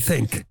month, we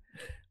think.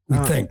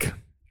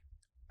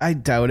 I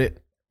doubt it.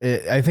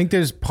 I think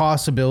there's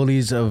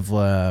possibilities of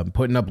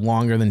putting up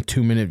longer than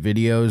 2-minute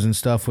videos and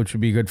stuff, which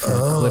would be good for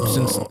clips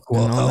and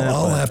all that.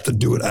 I'll have to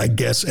do it, I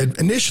guess. And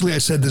initially, I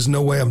said there's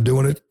no way I'm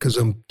doing it because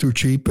I'm too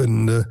cheap.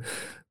 And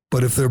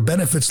but if there are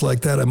benefits like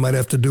that, I might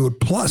have to do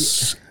it.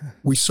 Plus,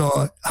 we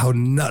saw how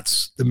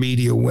nuts the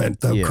media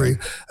went. How crazy!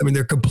 I mean,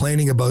 they're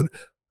complaining about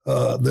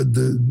one of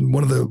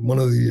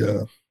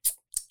the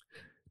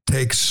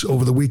takes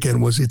over the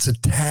weekend was it's a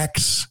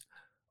tax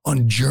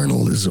on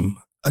journalism.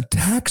 A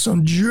tax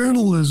on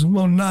journalism.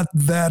 Well, not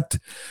that.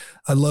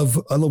 I love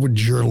when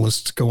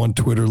journalists go on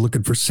Twitter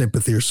looking for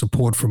sympathy or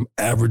support from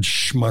average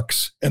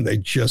schmucks, and they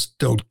just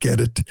don't get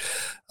it.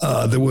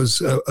 There was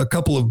a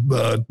couple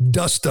of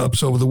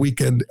dust-ups over the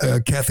weekend.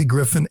 Kathy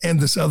Griffin and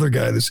this other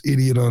guy, this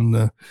idiot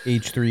on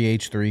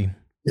H3H3.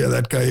 Yeah,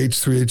 that guy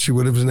H3H3.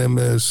 Whatever his name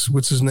is.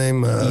 What's his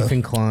name?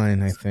 Ethan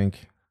Klein, I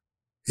think.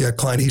 Yeah,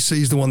 Klein.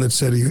 He's the one that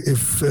said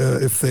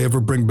if they ever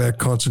bring back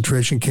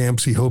concentration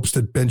camps, he hopes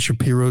that Ben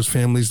Shapiro's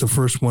family is the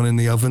first one in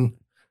the oven.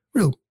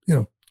 Real,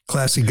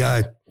 classy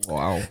guy.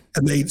 Wow.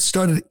 And they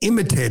started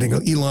imitating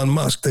Elon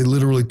Musk. They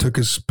literally took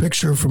his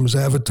picture from his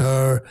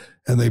avatar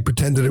and they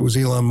pretended it was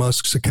Elon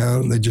Musk's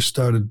account and they just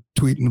started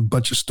tweeting a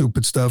bunch of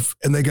stupid stuff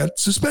and they got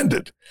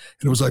suspended.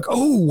 And it was like,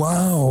 oh,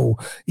 wow,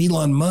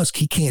 Elon Musk,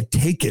 he can't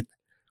take it.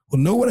 Well,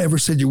 no one ever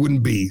said you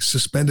wouldn't be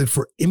suspended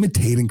for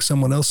imitating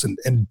someone else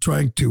and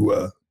trying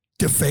to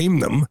defame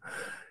them.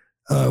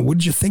 What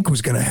did you think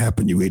was going to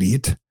happen, you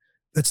idiot?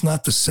 That's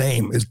not the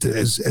same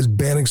as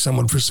banning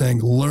someone for saying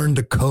learn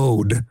to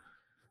code.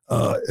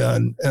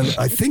 And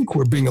I think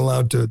we're being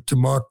allowed to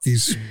mark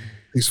these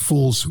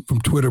fools from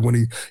Twitter when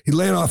he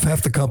laid off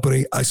half the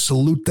company. I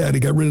salute that. He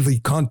got rid of the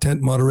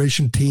content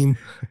moderation team.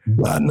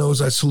 God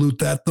knows I salute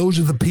that. Those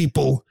are the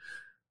people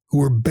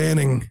who are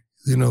banning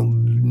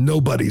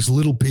nobodies,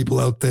 little people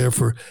out there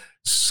for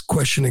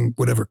questioning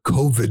whatever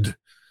COVID,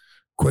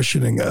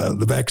 questioning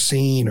the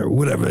vaccine or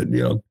whatever,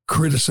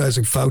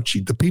 criticizing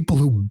Fauci. The people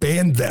who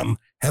banned them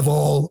have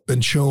all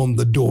been shown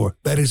the door.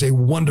 That is a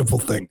wonderful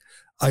thing.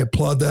 I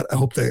applaud that. I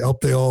hope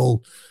they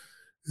all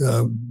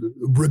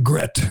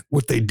regret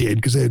what they did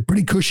because they had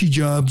pretty cushy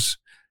jobs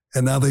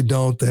and now they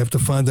don't. They have to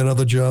find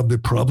another job. They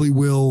probably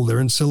will. They're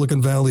in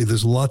Silicon Valley.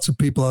 There's lots of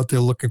people out there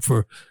looking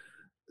for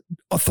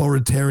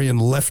authoritarian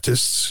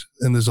leftists,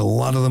 and there's a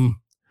lot of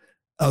them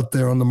out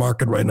there on the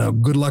market right now.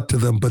 Good luck to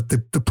them, but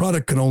the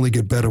product can only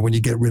get better when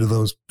you get rid of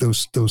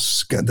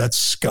that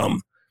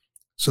scum.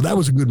 So that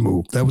was a good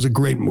move. That was a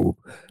great move.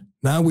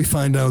 Now we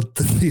find out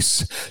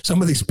that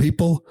some of these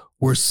people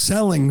were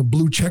selling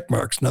blue check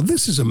marks. Now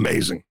this is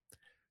amazing.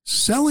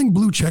 Selling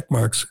blue check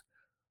marks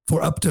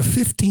for up to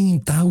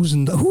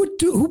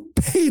 $15,000. Who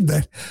paid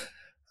that?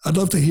 I'd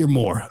love to hear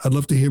more.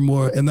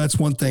 And that's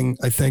one thing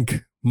I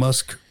think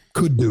Musk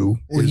could do.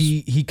 Well,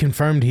 he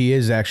confirmed he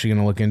is actually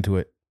going to look into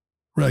it.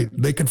 Right.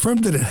 They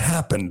confirmed that it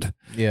happened.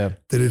 Yeah.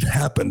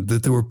 That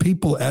there were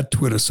people at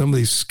Twitter, some of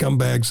these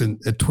scumbags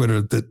at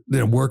Twitter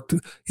that worked,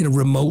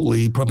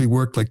 remotely, probably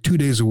worked like 2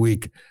 days a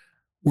week,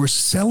 were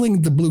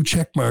selling the blue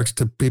check marks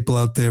to people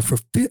out there for,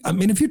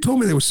 if you told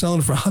me they were selling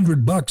it for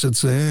 $100, I'd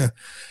say,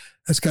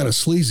 that's kind of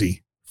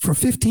sleazy. For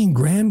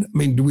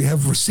 $15,000, do we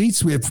have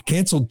receipts? We have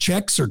canceled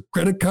checks or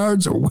credit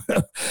cards or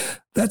what?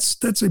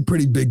 That's a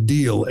pretty big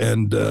deal.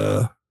 And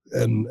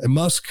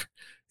Musk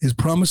is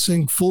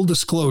promising full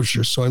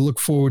disclosure. So I look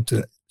forward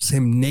to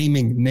him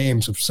naming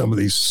names of some of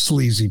these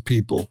sleazy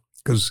people,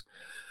 because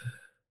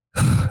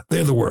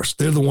they're the worst.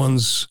 They're the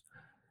ones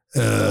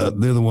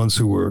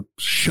who were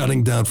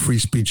shutting down free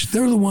speech.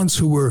 They're the ones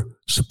who were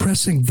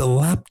suppressing the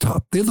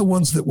laptop. They're the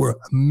ones that were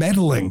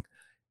meddling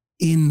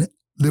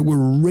that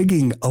were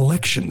rigging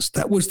elections.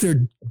 That was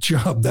their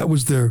job. That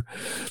was their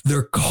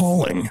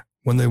calling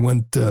when they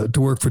went to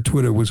work for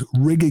Twitter, was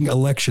rigging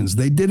elections.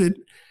 They did it,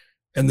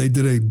 and they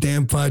did a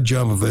damn fine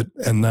job of it.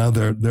 And now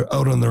they're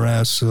out on their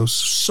ass.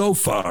 So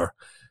far,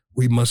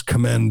 we must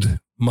commend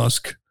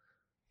Musk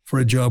for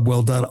a job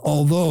well done.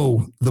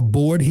 Although the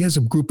board, he has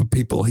a group of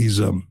people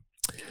he's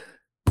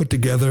put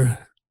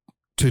together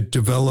to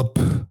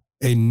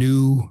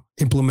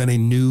implement a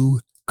new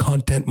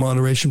content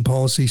moderation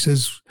policy. He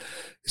says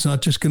it's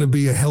not just going to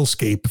be a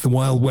hellscape, the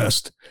Wild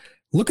West.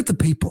 Look at the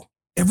people,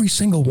 every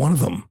single one of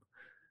them.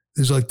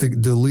 There's like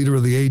the leader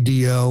of the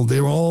ADL.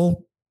 They're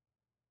all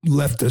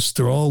leftists.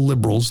 They're all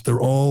liberals.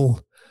 They're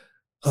all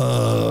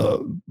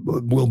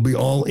will be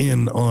all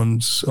in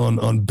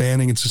on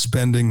banning and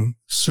suspending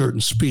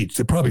certain speech.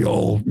 They're probably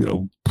all,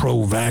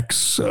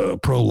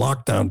 pro-vax,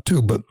 pro-lockdown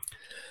too. But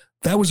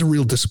that was a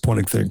real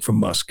disappointing thing from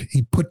Musk.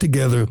 He put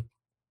together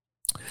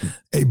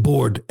a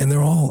board, and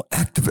they're all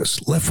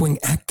activists, left-wing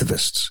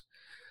activists.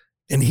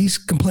 And he's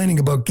complaining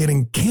about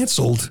getting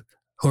canceled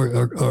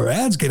or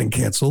ads getting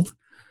canceled.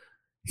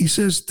 He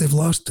says they're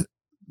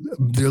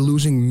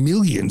losing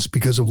millions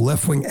because of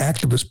left-wing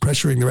activists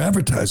pressuring their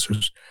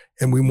advertisers.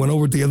 And we went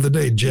over it the other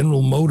day.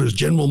 General Motors,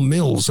 General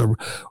Mills are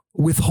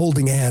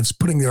withholding ads,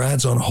 putting their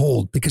ads on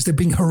hold because they're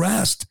being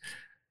harassed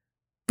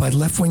by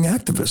left-wing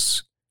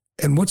activists.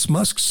 And what's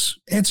Musk's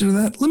answer to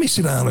that? Let me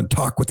sit down and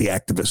talk with the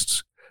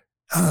activists.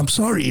 I'm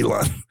sorry,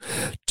 Elon.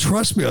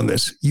 Trust me on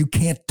this. You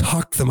can't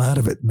talk them out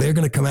of it. They're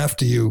going to come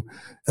after you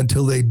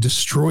until they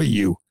destroy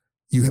you.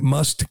 You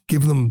must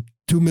give them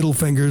 2 middle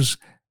fingers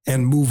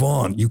and move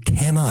on. You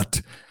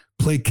cannot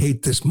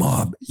placate this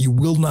mob. You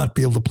will not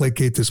be able to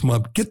placate this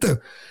mob. Get the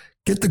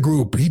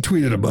group. He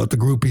tweeted about the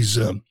group he's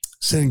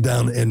sitting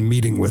down and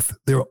meeting with.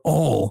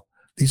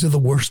 These are the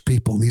worst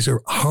people. These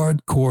are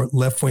hardcore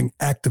left-wing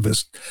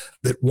activists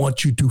that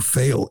want you to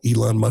fail,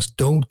 Elon Musk.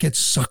 Don't get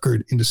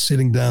suckered into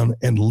sitting down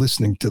and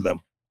listening to them.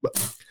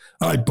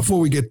 All right, before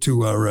we get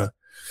to our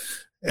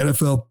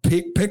NFL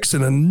picks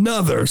and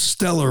another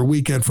stellar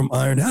weekend from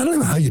Ironhead. I don't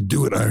know how you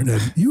do it,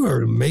 Ironhead. You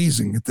are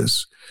amazing at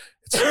this.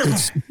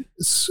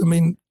 I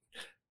mean,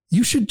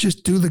 you should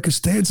just do the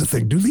Costanza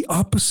thing. Do the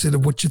opposite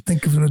of what you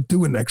think of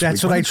doing next week.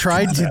 That's what I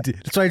tried to do.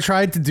 That's what I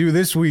tried to do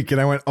this week, and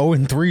I went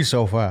 0-3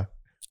 so far.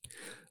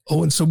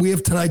 Oh, and so we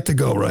have tonight to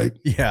go, right?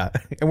 Yeah,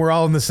 and we're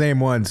all in the same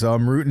one, so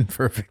I'm rooting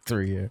for a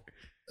victory here.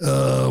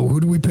 Who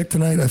do we pick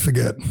tonight? I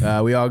forget.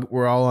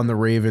 We're all on the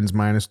Ravens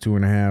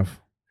 -2.5.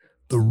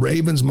 The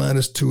Ravens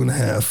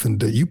 -2.5,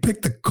 and you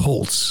picked the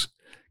Colts.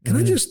 Can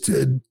I just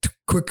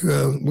quick?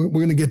 We're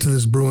going to get to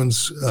this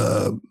Bruins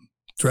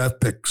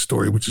draft pick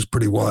story, which is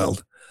pretty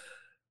wild.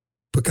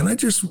 But can I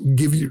just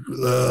give you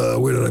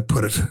where did I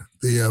put it?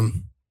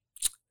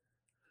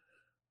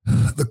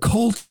 The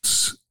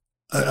Colts.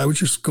 I was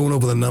just going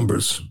over the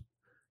numbers.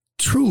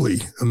 Truly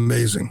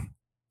amazing.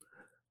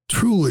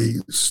 Truly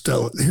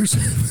stellar. Here's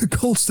the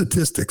Colts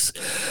statistics.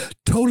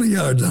 Total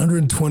yards,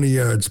 120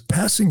 yards.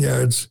 Passing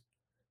yards,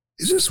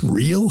 is this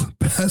real?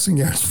 Passing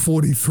yards,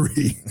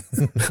 43.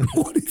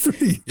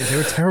 43. Yeah, they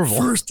were terrible.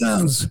 First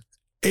downs,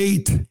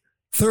 8.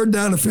 Third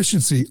down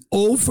efficiency,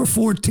 0 for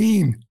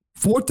 14.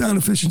 Fourth down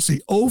efficiency,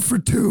 0 for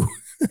 2.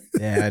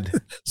 Bad.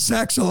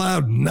 Sacks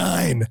allowed,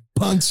 9.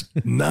 Punts,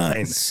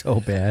 9. So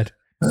bad.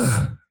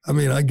 I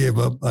mean, I gave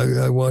up.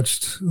 I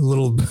watched a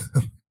little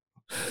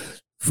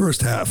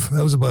first half.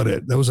 That was about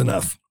it. That was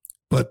enough.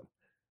 But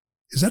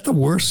is that the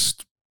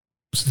worst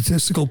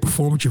statistical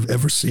performance you've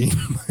ever seen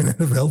by an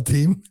NFL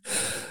team?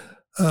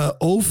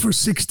 0 for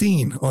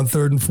 16 on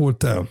third and fourth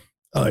down.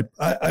 All right.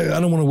 I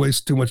don't want to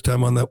waste too much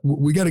time on that.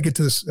 We got to get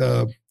to this.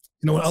 You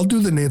know what? I'll do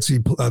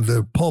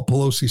the Paul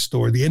Pelosi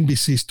story, the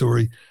NBC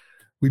story.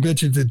 We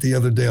mentioned it the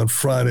other day on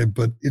Friday,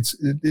 but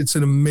it's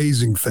an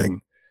amazing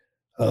thing.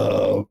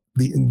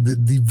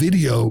 The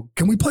video,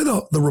 can we play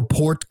the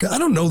report? I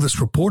don't know this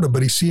reporter,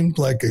 but he seemed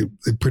like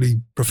a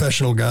pretty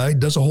professional guy. He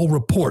does a whole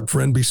report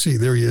for NBC.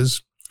 There he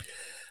is.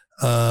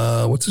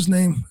 What's his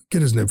name?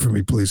 Get his name for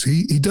me, please.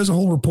 He does a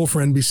whole report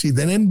for NBC.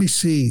 Then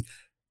NBC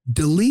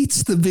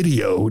deletes the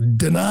video,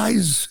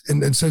 denies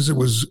and says it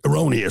was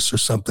erroneous or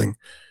something.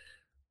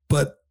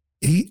 But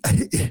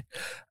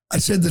I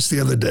said this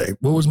the other day.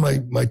 What was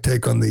my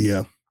take on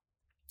the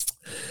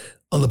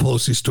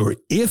Pelosi story?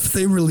 If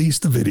they release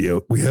the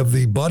video, we have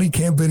the body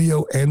cam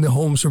video and the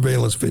home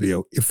surveillance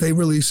video. If they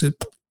release it,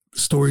 the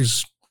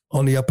story's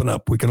on the up and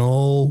up. We can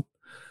all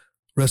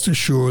rest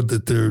assured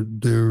that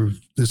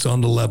it's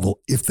on the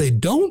level. If they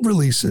don't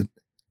release it,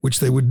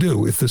 which they would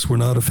do, if this were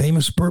not a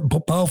famous,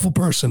 powerful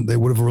person, they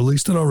would have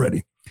released it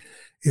already.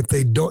 If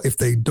they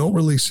don't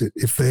release it,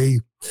 if they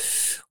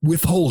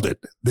withhold it,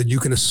 then you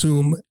can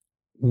assume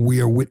we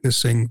are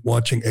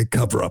watching a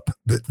cover-up.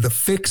 The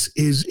fix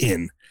is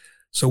in.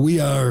 So we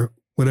are,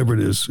 whatever it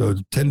is,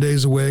 10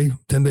 days away,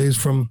 10 days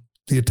from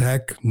the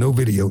attack, no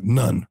video,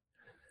 none.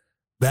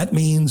 That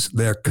means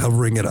they're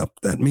covering it up.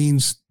 That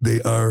means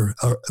they are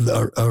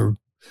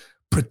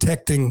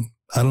protecting,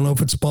 I don't know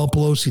if it's Paul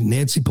Pelosi,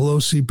 Nancy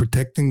Pelosi,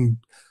 protecting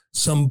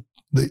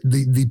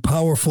the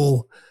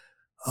powerful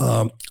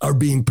are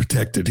being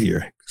protected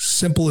here.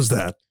 Simple as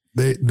that.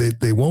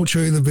 They won't show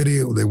you the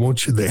video.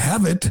 They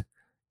have it.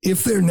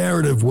 If their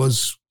narrative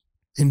was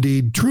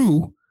indeed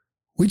true,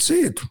 we'd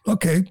see it.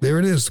 Okay, there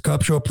it is. The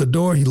cops show up the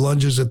door. He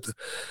lunges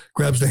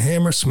grabs the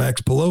hammer,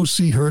 smacks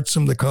Pelosi, hurts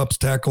him. The cops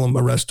tackle him,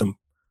 arrest him.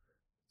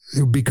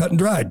 It would be cut and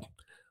dried.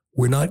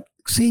 We're not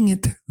seeing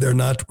it. They're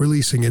not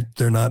releasing it.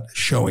 They're not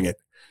showing it.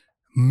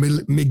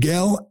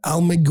 Miguel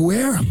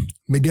Almaguer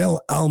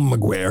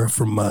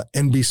from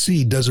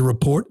NBC does a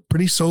report,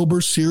 pretty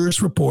sober,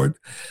 serious report,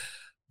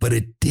 but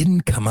it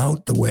didn't come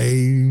out the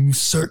way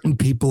certain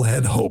people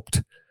had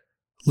hoped.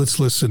 Let's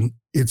listen.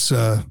 It's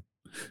not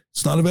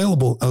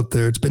available out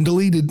there. It's been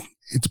deleted.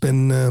 It's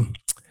been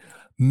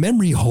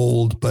memory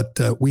hold, but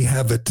we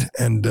have it,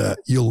 and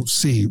you'll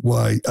see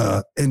why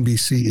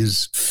NBC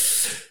is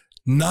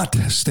not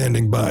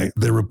standing by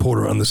their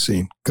reporter on the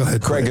scene. Go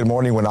ahead, Craig. Good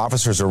morning. When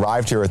officers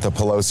arrived here at the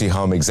Pelosi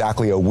home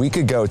exactly a week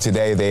ago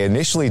today, they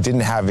initially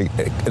didn't have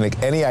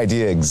any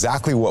idea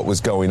exactly what was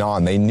going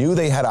on. They knew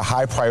they had a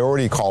high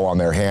priority call on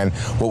their hand.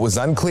 What was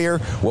unclear,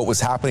 what was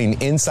happening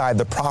inside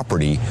the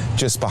property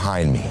just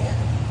behind me.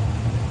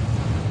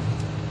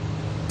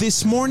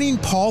 This morning,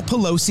 Paul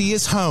Pelosi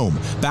is home,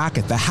 back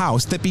at the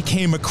house that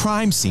became a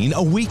crime scene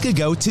a week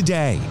ago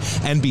today.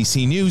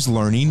 NBC News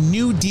learning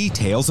new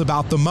details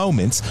about the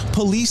moments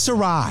police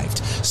arrived.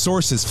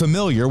 Sources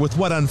familiar with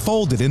what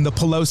unfolded in the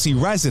Pelosi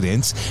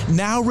residence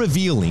now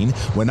revealing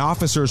when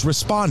officers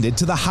responded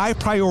to the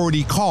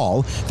high-priority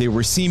call, they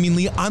were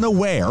seemingly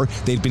unaware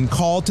they'd been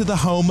called to the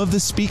home of the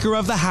Speaker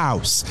of the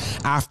House.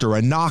 After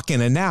a knock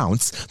and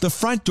announce, the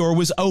front door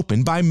was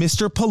opened by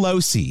Mr.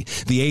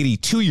 Pelosi. The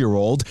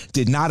 82-year-old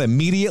did not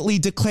immediately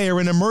declare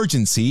an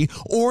emergency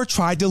or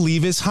try to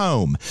leave his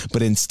home,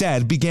 but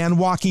instead began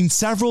walking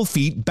several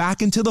feet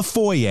back into the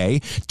foyer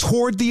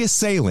toward the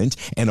assailant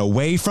and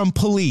away from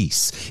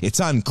police. It's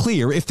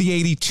unclear if the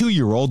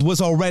 82-year-old was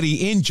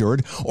already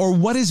injured or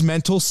what his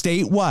mental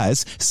state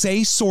was,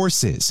 say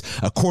sources.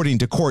 According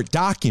to court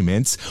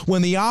documents,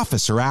 when the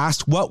officer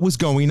asked what was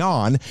going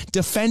on,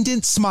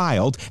 defendant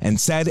smiled and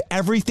said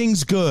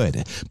everything's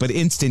good. But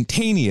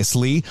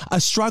instantaneously, a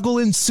struggle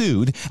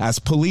ensued as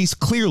police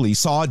clearly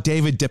saw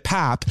David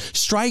DePape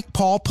strike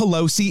Paul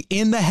Pelosi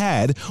in the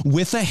head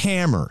with a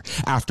hammer.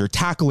 After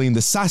tackling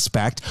the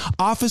suspect,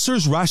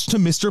 officers rushed to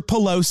Mr.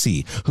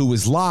 Pelosi, who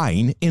was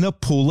lying in a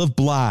pool of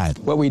blood.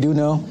 What we do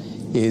know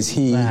is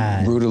he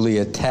brutally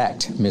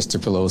attacked Mr.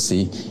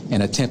 Pelosi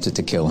and attempted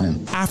to kill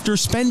him. After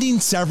spending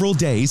several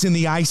days in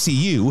the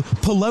ICU,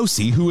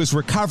 Pelosi, who is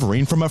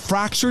recovering from a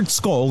fractured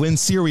skull and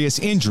serious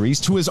injuries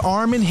to his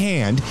arm and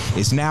hand,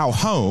 is now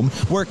home,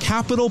 where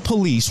Capitol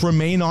Police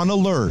remain on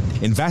alert.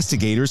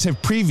 Investigators have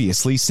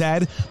previously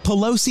said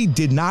Pelosi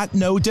did not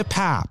know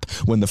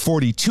DePape when the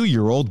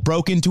 42-year-old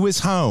broke into his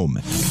home.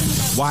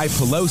 Why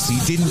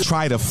Pelosi didn't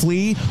try to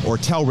flee or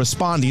tell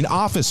responding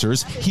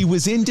officers he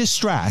was in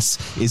distress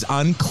is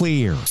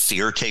unclear.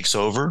 Fear takes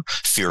over.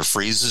 Fear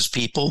freezes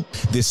people.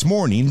 This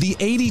morning, the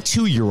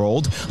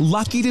 82-year-old,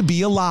 lucky to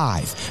be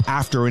alive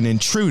after an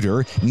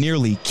intruder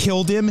nearly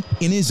killed him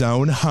in his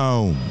own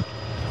home.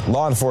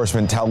 Law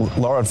enforcement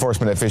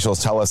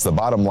officials tell us the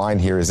bottom line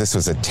here is this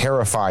was a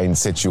terrifying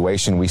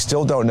situation. We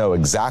still don't know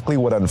exactly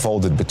what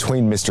unfolded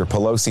between Mr.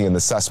 Pelosi and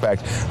the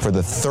suspect for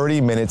the 30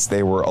 minutes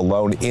they were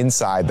alone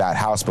inside that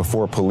house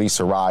before police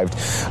arrived.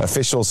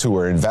 Officials who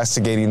were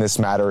investigating this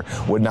matter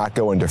would not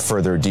go into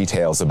further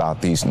details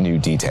about these new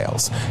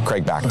details.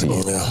 Craig, back to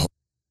you.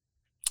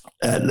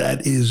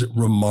 That is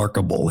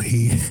remarkable.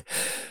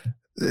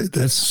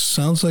 That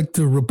sounds like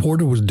the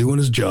reporter was doing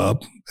his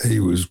job. He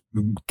was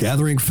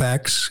gathering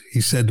facts.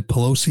 He said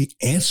Pelosi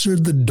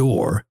answered the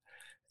door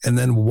and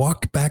then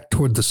walked back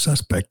toward the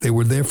suspect. They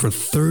were there for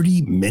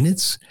 30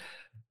 minutes.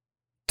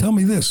 Tell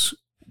me this.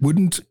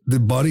 Wouldn't the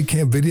body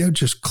cam video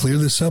just clear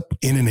this up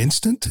in an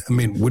instant? I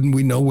mean, wouldn't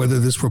we know whether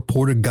this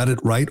reporter got it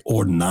right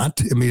or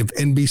not? I mean, if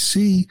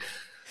NBC,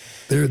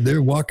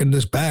 they're walking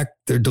this back,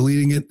 they're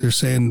deleting it, they're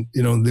saying,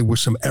 there were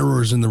some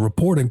errors in the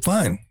reporting,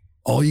 fine.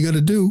 All you got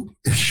to do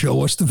is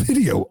show us the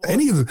video. They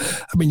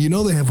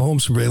have home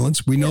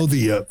surveillance. We know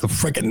the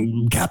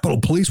freaking Capitol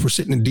Police were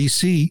sitting in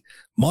D.C.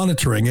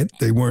 monitoring it.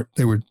 They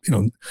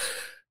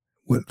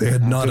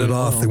had nodded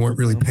off. They weren't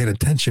really paying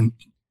attention,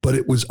 but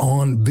it was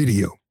on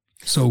video.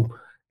 So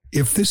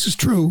if this is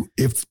true,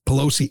 if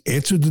Pelosi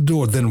answered the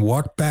door, then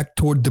walked back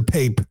toward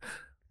DePape,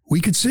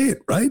 we could see it,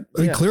 right?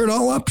 Clear it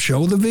all up,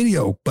 show the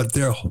video, but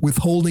they're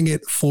withholding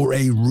it for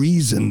a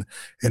reason,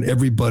 and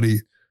everybody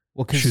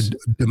should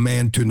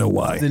demand to know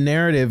why. The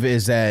narrative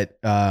is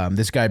that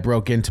this guy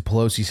broke into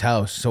Pelosi's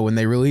house. So when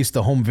they released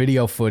the home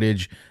video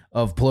footage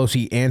of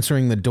Pelosi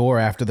answering the door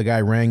after the guy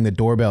rang the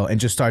doorbell and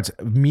just starts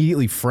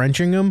immediately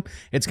Frenching him,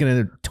 it's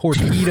going to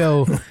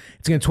torpedo.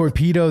 It's going to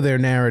torpedo their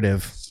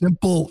narrative.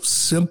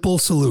 Simple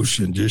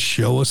solution. Just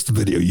show us the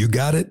video. You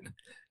got it.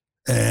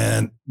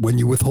 And when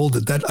you withhold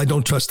it, that I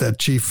don't trust that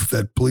chief,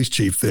 that police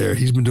chief there.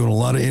 He's been doing a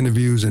lot of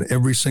interviews, and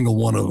every single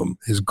one of them,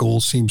 his goal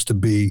seems to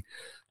be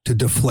to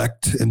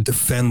deflect and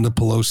defend the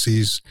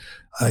Pelosi's.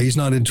 He's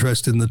not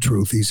interested in the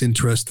truth. He's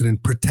interested in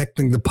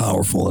protecting the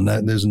powerful, and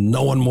that there's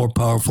no one more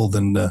powerful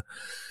than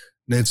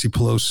Nancy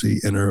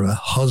Pelosi and her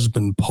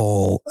husband,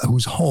 Paul,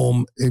 who's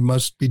home. He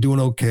must be doing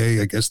okay.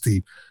 I guess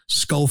the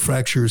skull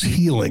fracture is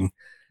healing,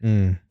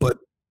 but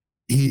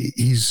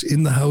he's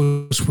in the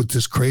house with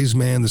this crazed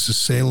man, this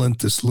assailant,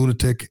 this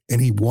lunatic,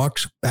 and he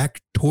walks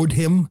back toward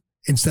him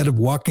instead of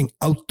walking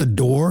out the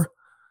door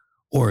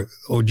or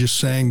just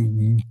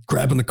saying,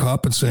 grabbing the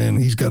cop and saying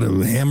he's got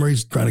a hammer,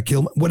 he's trying to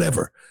kill him,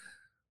 whatever.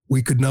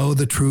 We could know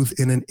the truth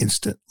in an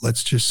instant.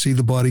 Let's just see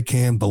the body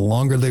cam. The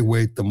longer they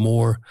wait, the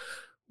more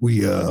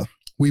we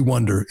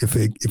wonder if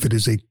it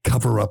is a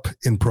cover-up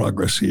in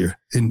progress here,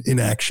 in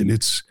action.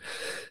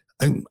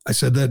 I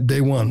said that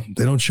day one.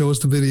 They don't show us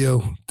the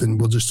video, then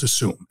we'll just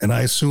assume. And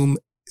I assume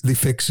the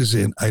fix is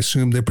in. I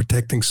assume they're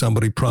protecting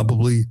somebody,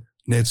 probably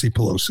Nancy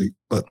Pelosi.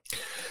 But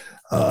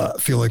I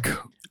feel like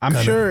I'm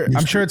sure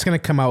it's going to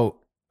come out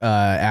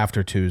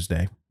after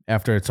Tuesday,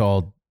 after it's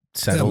all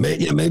settled.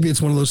 Yeah, maybe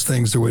it's one of those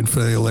things they're waiting for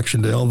the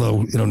election day.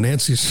 Although,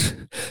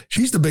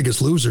 she's the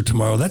biggest loser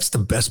tomorrow. That's the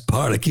best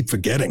part. I keep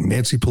forgetting.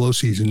 Nancy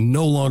Pelosi is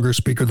no longer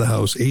Speaker of the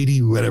House.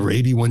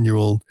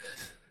 81-year-old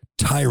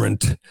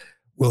tyrant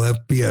will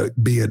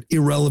be an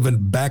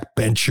irrelevant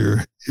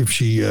backbencher if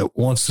she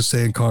wants to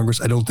stay in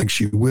Congress. I don't think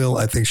she will.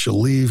 I think she'll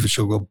leave.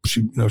 She'll go.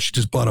 She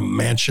just bought a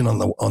mansion on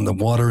the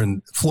water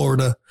in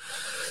Florida.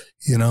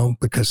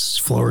 Because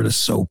Florida's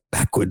so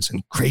backwards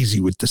and crazy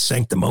with the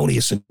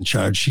sanctimonious in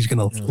charge. She's going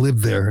to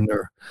live there and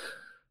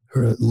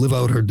live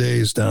out her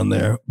days down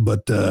there.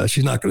 But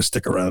she's not going to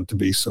stick around to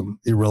be some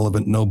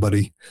irrelevant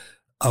nobody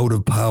out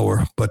of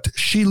power. But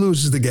she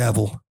loses the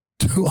gavel.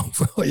 Oh,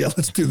 yeah,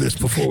 let's do this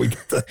before we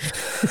get to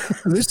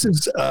this.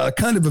 Is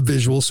kind of a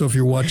visual. So if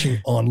you're watching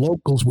on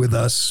Locals with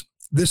us,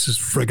 this is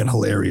friggin'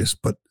 hilarious.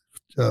 But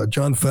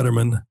John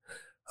Fetterman,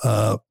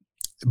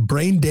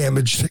 brain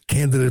damaged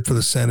candidate for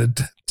the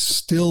Senate,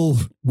 still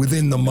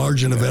within the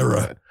margin of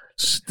error.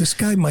 This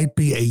guy might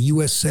be a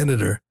U.S.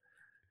 Senator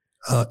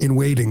in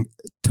waiting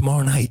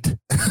tomorrow night.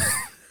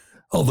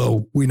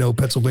 Although we know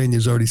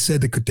Pennsylvania's already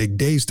said it could take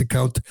days to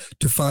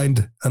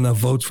find enough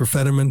votes for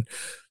Fetterman.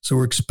 So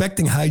we're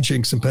expecting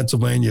hijinks in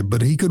Pennsylvania,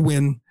 but he could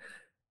win,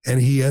 and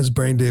he has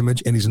brain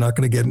damage, and he's not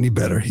going to get any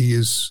better.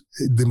 He's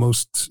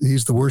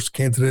the worst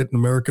candidate in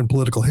American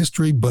political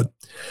history, but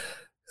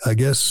I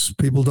guess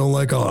people don't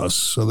like Oz,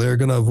 so they're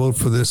going to vote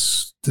for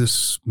this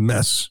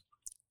mess.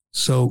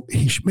 So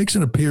he makes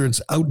an appearance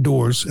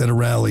outdoors at a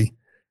rally,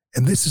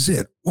 and this is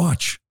it.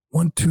 Watch.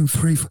 1, 2,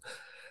 3.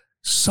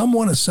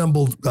 Someone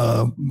assembled,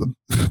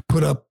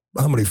 put up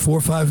how many? 4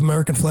 or 5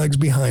 American flags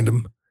behind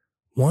him.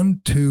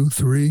 1, 2,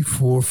 3,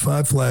 4,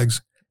 5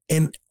 flags,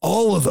 and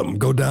all of them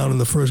go down in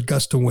the first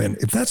gust of wind.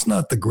 If that's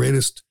not the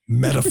greatest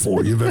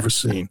metaphor you've ever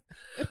seen.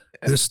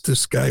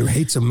 This guy who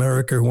hates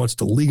America, who wants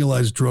to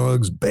legalize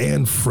drugs,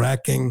 ban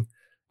fracking,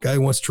 guy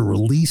who wants to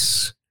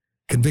release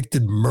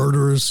convicted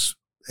murderers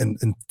and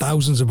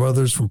thousands of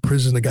others from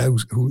prison, the guy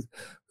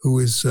who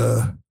is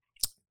an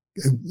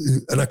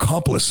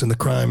accomplice in the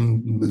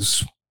crime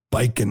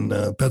spike in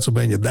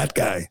Pennsylvania, that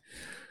guy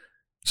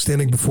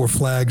standing before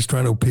flags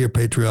trying to appear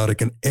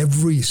patriotic, and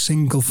every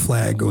single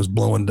flag goes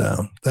blowing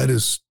down. That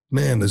is,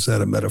 man, is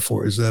that a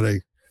metaphor? Is that a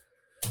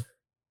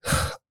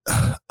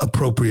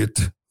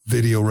appropriate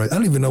video? Right? I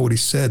don't even know what he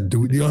said.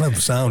 You don't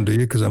have sound, do you?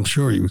 Because I'm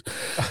sure he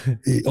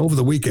over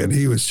the weekend,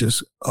 he was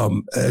just,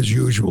 as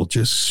usual,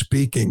 just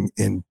speaking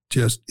in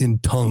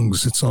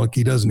tongues. It's not like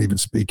he doesn't even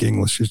speak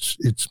English.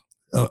 It's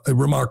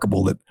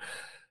remarkable that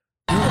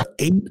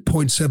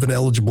 8.7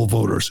 eligible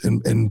voters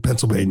in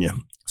Pennsylvania,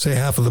 say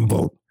half of them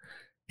vote.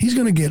 He's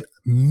going to get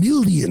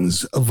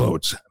millions of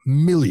votes,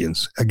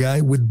 millions. A guy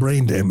with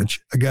brain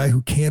damage, a guy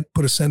who can't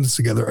put a sentence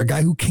together, a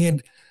guy who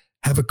can't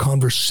have a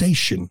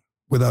conversation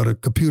without a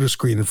computer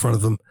screen in front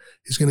of him.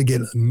 He's going to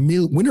get,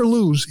 win or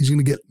lose, he's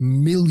going to get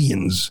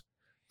millions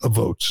of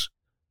votes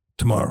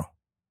tomorrow.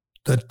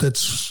 That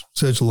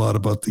says a lot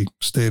about the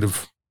state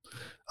of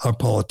our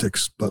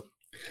politics. But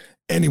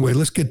anyway,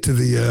 let's get to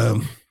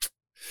the.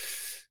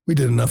 We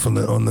did enough on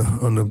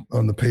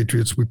the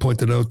Patriots. We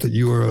pointed out that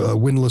you are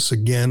winless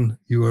again.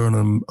 You are on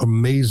an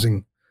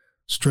amazing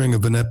string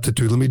of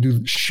ineptitude. Let me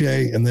do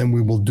Shea, and then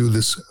we will do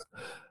this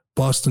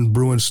Boston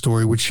Bruins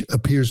story, which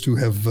appears to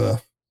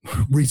have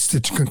reached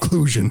its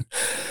conclusion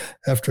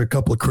after a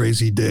couple of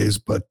crazy days.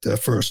 But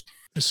first,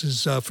 this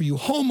is for you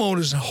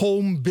homeowners and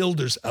home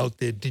builders out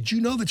there. Did you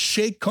know that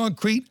Shea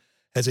Concrete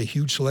has a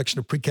huge selection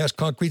of precast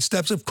concrete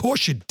steps? Of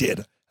course you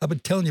did. I've been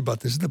telling you about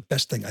this. This is the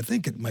best thing. I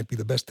think it might be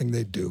the best thing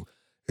they do.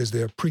 is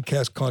their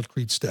precast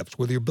concrete steps.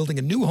 Whether you're building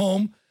a new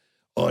home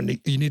or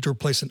you need to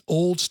replace an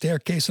old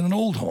staircase in an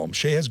old home,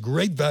 Shea has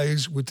great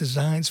values with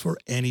designs for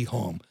any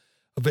home.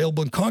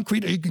 Available in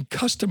concrete, or you can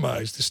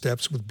customize the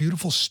steps with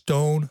beautiful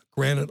stone,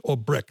 granite, or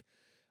brick.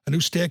 A new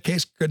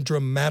staircase can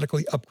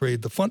dramatically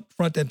upgrade the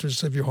front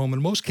entrance of your home.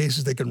 In most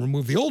cases, they can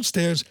remove the old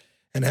stairs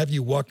and have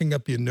you walking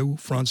up your new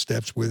front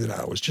steps within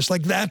hours. Just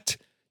like that,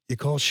 you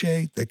call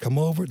Shea, they come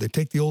over, they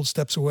take the old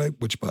steps away,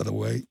 which, by the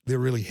way, they're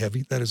really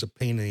heavy. That is a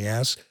pain in the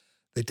ass.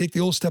 They take the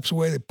old steps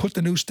away, they put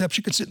the new steps.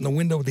 You can sit in the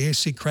window with the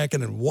AC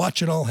cranking and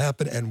watch it all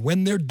happen. And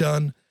when they're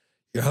done,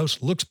 your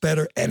house looks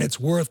better and it's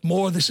worth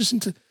more. This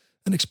isn't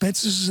an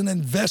expense. This is an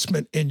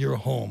investment in your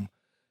home.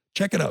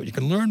 Check it out. You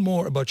can learn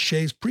more about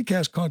Shea's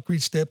precast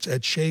concrete steps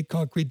at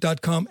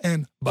sheaconcrete.com.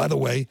 And by the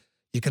way,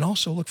 you can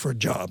also look for a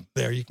job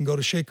there. You can go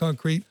to Shea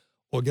Concrete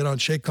or get on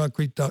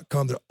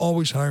sheaconcrete.com. They're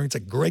always hiring. It's a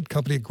great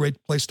company, a great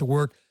place to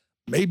work.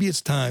 Maybe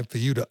it's time for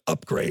you to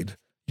upgrade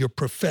your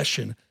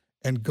profession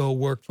and go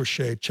work for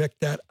Shea. Check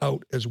that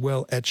out as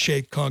well at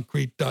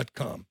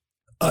sheaconcrete.com.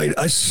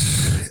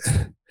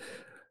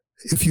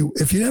 If you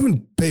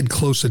haven't paid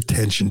close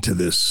attention to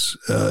this,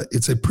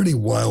 it's a pretty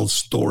wild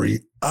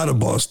story out of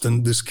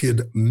Boston. This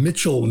kid,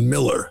 Mitchell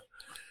Miller,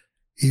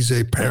 he's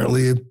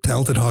apparently a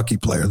talented hockey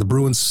player. The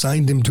Bruins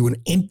signed him to an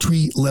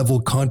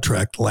entry-level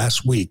contract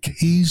last week.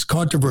 He's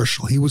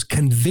controversial. He was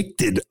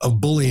convicted of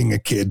bullying a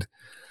kid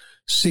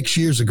 6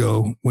 years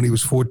ago when he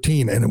was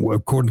 14. And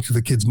according to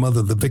the kid's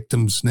mother, the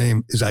victim's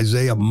name is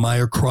Isaiah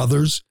Meyer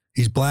Crothers.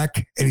 He's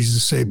black and he's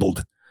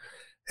disabled.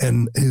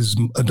 And his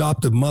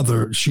adoptive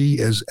mother, she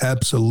is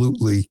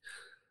absolutely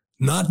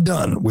not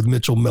done with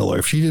Mitchell Miller.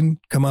 If she didn't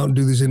come out and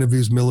do these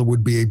interviews, Miller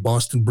would be a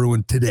Boston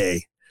Bruin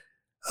today.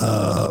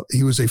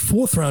 He was a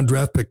 4th-round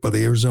draft pick by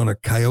the Arizona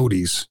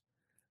Coyotes.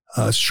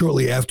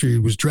 Shortly after he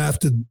was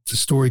drafted, the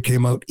story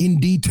came out in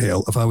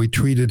detail of how he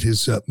treated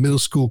his middle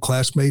school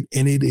classmate,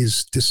 and it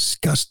is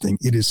disgusting.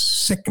 It is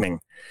sickening.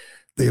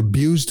 They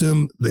abused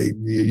him. They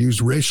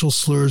used racial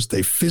slurs.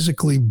 They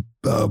physically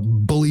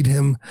bullied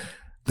him.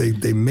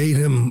 They made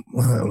him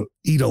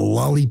eat a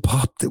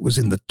lollipop that was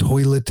in the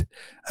toilet.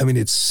 I mean,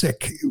 it's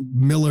sick.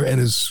 Miller and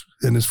his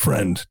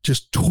friend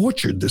just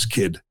tortured this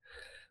kid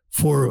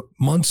for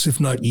months,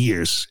 if not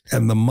years.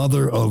 And the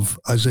mother of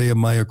Isaiah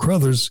Meyer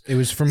Crothers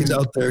is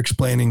out there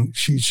explaining.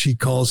 She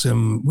calls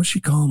him, what's she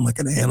call him, like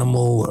an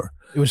animal? Or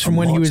it was from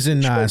when he was in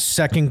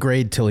 2nd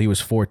grade till he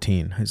was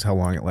 14 is how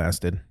long it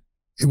lasted.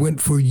 It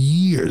went for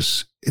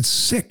years. It's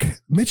sick.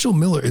 Mitchell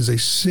Miller is a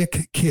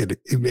sick kid,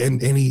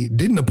 and he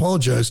didn't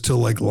apologize till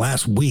like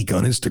last week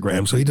on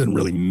Instagram, so he didn't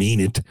really mean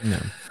it. No.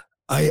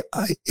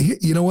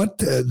 You know what?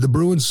 The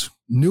Bruins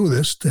knew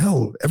this. The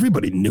hell,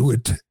 everybody knew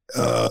it.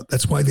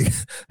 That's why the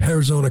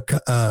Arizona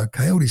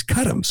Coyotes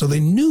cut him. So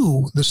they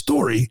knew the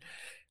story.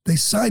 They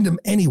signed him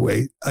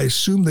anyway. I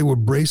assume they were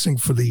bracing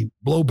for the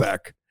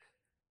blowback.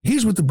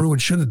 Here's what the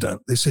Bruins should have done.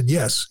 They said,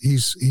 yes,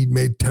 he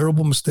made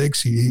terrible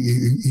mistakes.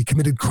 He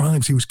committed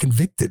crimes. He was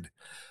convicted.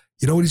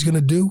 You know what he's going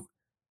to do?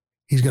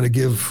 He's going to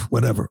give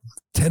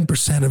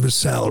 10% of his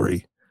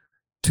salary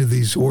to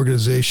these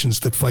organizations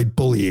that fight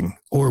bullying,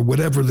 or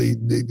whatever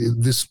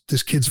this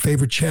kid's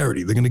favorite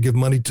charity. They're going to give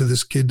money to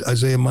this kid,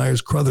 Isaiah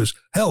Myers Crothers.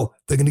 Hell,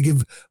 they're going to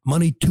give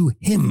money to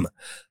him.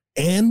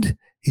 And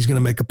he's going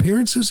to make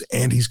appearances,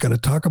 and he's going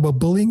to talk about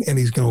bullying, and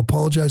he's going to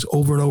apologize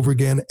over and over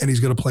again, and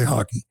he's going to play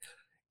hockey.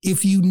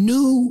 If you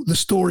knew the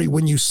story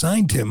when you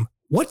signed him,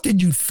 what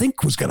did you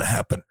think was going to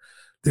happen?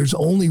 There's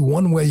only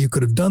one way you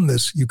could have done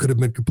this. You could have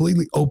been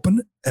completely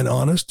open and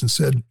honest and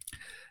said,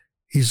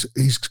 he's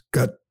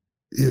got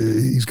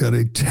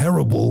a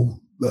terrible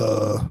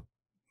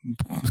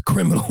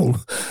criminal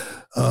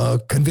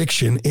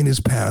conviction in his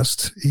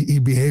past. He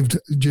behaved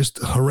just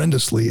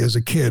horrendously as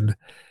a kid,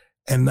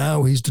 and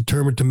now he's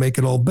determined to make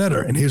it all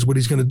better. And here's what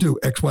he's going to do.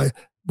 X, Y.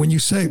 When you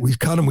say we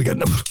caught him,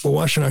 we're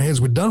washing our hands,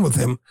 we're done with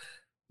him,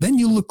 then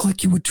you look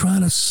like you were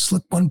trying to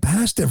slip one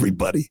past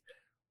everybody.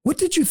 What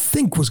did you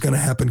think was going to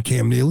happen,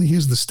 Cam Neely?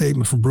 Here's the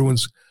statement from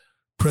Bruins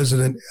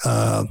president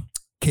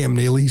Cam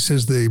Neely. He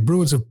says the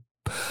Bruins have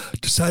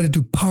decided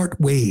to part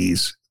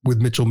ways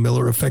with Mitchell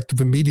Miller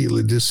effective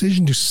immediately. The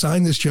decision to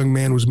sign this young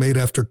man was made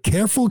after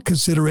careful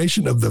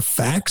consideration of the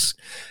facts,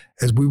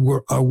 as we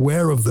were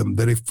aware of them,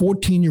 that as a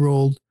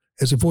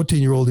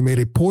 14-year-old, he made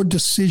a poor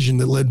decision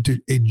that led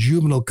to a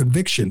juvenile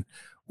conviction.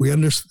 We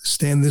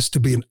understand this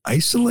to be an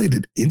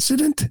isolated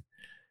incident,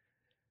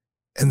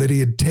 and that he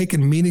had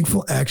taken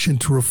meaningful action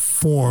to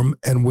reform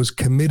and was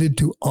committed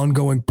to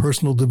ongoing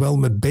personal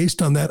development.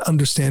 Based on that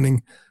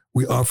understanding,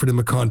 we offered him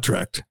a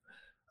contract.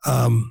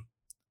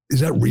 Is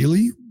that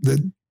really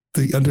the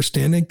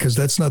understanding? Because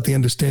that's not the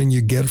understanding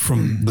you get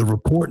from the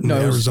report in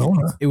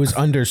Arizona. It was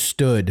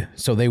understood,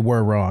 so they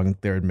were wrong,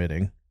 they're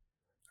admitting.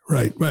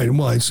 Right.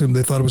 Well, I assume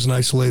they thought it was an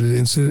isolated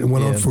incident. It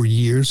went on for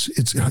years.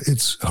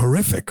 It's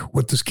horrific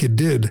what this kid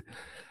did.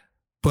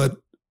 But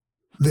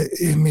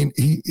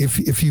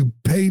if you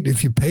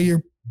pay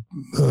your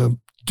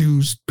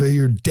dues, pay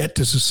your debt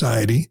to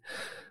society,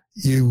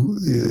 you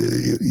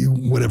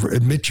whatever,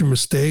 admit your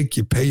mistake,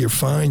 you pay your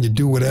fine, you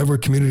do whatever,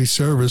 community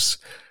service.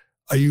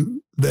 Are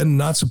you then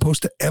not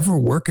supposed to ever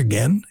work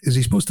again? Is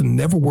he supposed to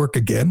never work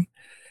again?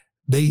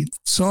 They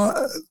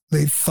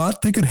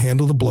thought they could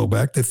handle the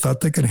blowback. They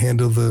thought they could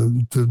handle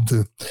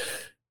the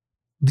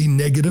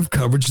negative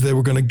coverage they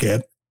were going to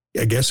get.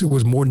 I guess it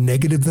was more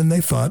negative than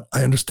they thought.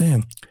 I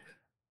understand.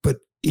 But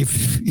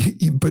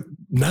but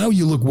now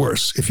you look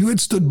worse. If you had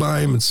stood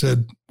by him and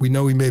said, we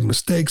know he made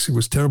mistakes, it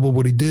was terrible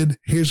what he did,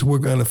 here's we're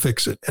going to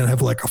fix it, and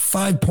have like a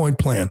 5-point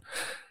plan.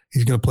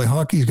 He's going to play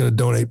hockey. He's going to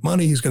donate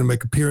money. He's going to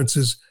make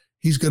appearances.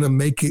 He's going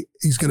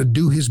to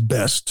do his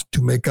best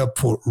to make up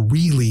for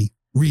really,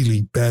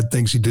 really bad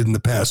things he did in the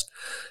past.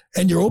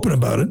 And you're open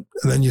about it.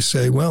 And then you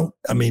say, well,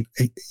 I mean,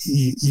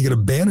 you're going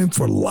to ban him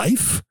for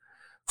life?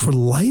 For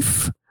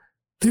life?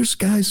 There's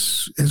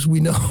guys, as we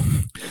know,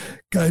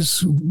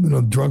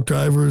 drunk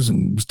drivers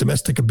and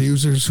domestic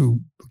abusers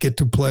who get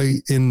to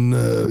play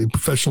in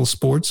professional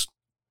sports.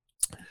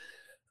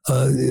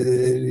 You're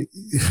going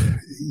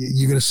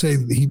to say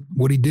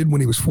what he did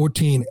when he was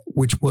 14,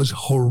 which was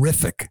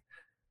horrific,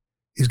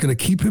 is going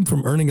to keep him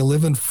from earning a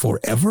living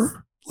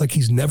forever? Like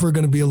he's never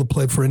going to be able to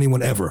play for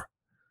anyone ever.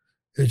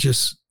 It's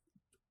just,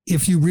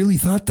 if you really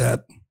thought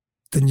that,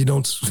 then you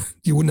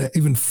wouldn't have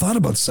even thought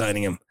about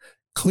signing him.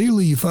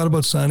 Clearly you thought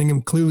about signing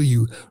him. Clearly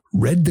you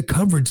read the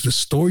coverage, the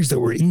stories that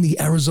were in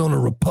the Arizona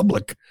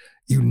Republic.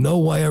 You know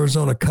why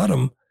Arizona cut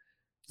him.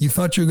 You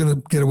thought you were going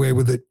to get away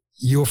with it.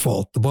 Your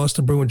fault. The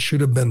Boston Bruins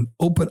should have been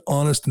open,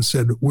 honest, and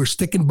said, we're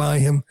sticking by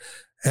him,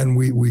 and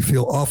we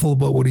feel awful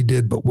about what he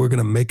did, but we're going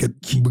to make it.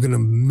 We're going to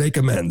make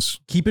amends.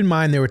 Keep in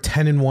mind, they were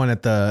 10-1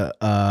 at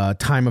the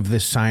time of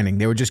this signing.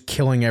 They were just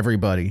killing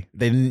everybody.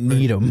 They didn't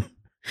need him.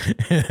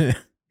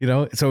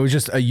 So it was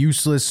just a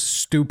useless,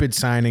 stupid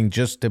signing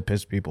just to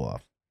piss people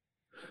off.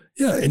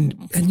 Yeah,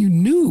 and you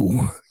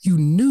knew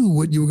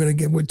what you were going to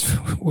get, what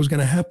was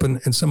going to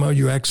happen, and somehow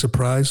you act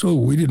surprised. Oh,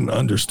 we didn't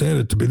understand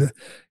it to be that.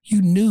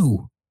 You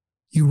knew.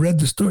 You read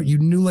the story. You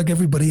knew, like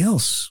everybody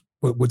else,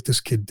 what this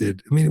kid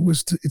did. I mean,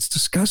 it's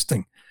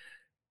disgusting.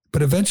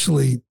 But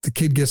eventually, the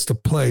kid gets to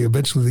play.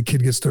 Eventually, the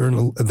kid gets to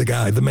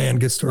the man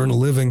gets to earn a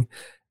living.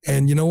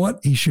 And you know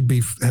what? They should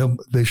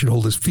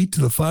hold his feet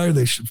to the fire.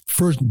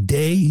 First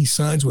day he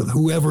signs with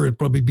whoever, it'd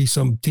probably be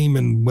some team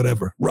in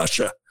whatever,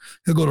 Russia.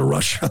 He'll go to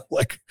Russia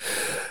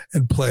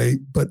and play,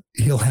 but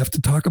he'll have to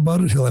talk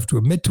about it. He'll have to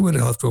admit to it.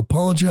 He'll have to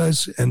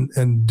apologize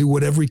and do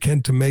whatever he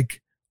can to make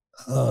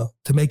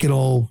it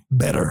all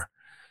better.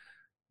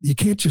 You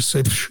can't just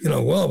say,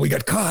 well, we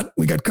got caught.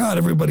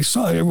 Everybody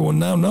saw it. Everyone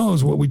now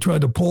knows what we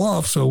tried to pull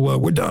off. So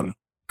we're done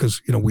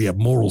because, we have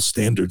moral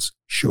standards.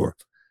 Sure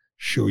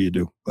you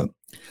do. But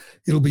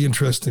it'll be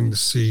interesting to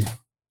see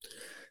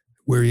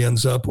where he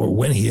ends up or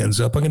when he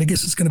ends up. I'm going to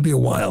guess it's going to be a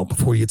while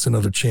before he gets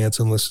another chance,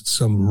 unless it's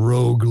some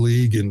rogue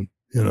league in,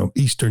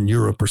 Eastern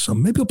Europe or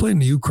something. Maybe he'll play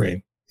in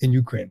Ukraine.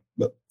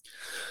 But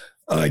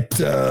all right.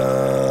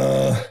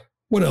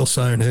 What else,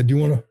 Ironhead? Do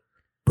you want to?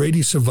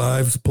 Brady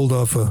survived, pulled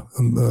off a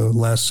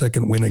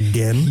last-second win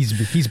again.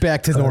 He's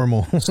back to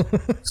normal. So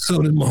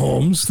did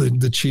Mahomes,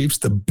 the Chiefs.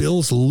 The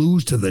Bills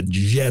lose to the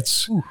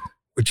Jets,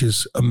 which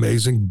is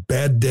amazing.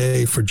 Bad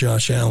day for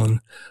Josh Allen.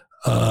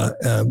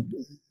 No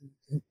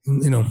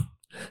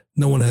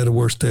one had a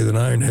worse day than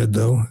Ironhead,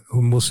 though.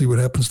 And we'll see what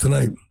happens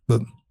tonight.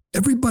 But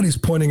everybody's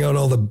pointing out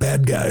all the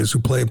bad guys who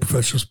play in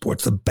professional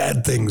sports, the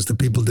bad things that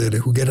people did,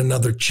 who get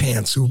another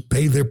chance, who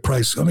pay their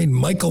price. I mean,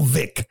 Michael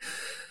Vick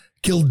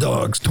killed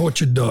dogs,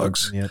 tortured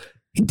dogs. Yep.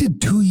 He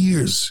did 2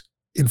 years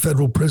in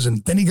federal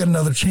prison. Then he got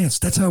another chance.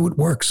 That's how it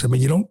works. I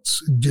mean, you don't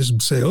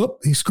just say, oh,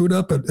 he screwed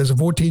up. As a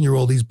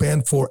 14-year-old, he's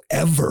banned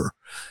forever.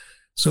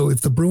 So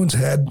if the Bruins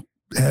had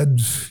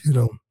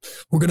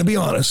we're going to be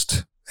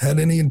honest, had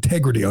any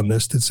integrity on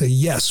this, to say,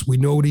 yes, we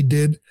know what he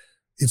did.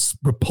 It's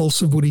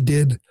repulsive what he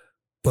did,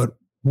 but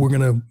we're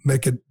going to we're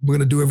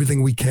going to do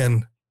everything we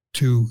can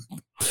to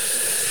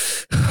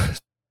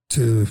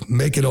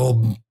make it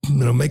all,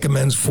 make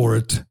amends for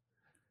it.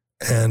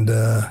 And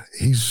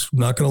he's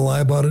not going to lie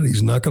about it.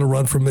 He's not going to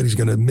run from it. He's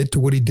going to admit to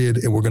what he did,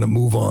 and we're going to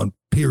move on,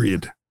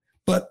 period.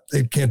 But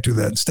they can't do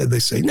that. Instead, they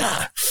say,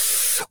 nah,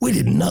 we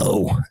didn't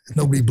know.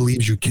 Nobody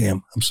believes you,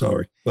 Cam. I'm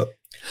sorry. But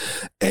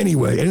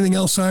anyway, anything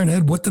else,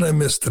 Ironhead? What did I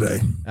miss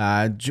today?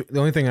 The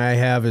only thing I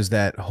have is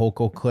that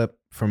Hochul clip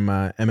from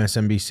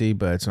MSNBC,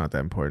 but it's not that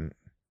important.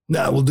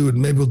 Nah, we'll do it.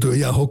 Maybe we'll do it.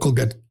 Yeah, Hochul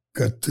got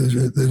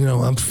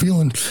I'm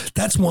feeling,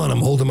 that's one, I'm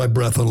holding my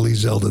breath on Lee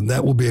Zeldin.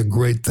 That will be a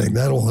great thing.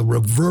 That'll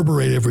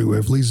reverberate everywhere.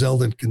 If Lee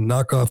Zeldin can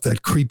knock off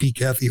that creepy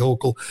Kathy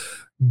Hochul,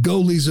 go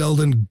Lee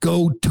Zeldin,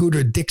 go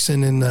Tudor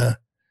Dixon in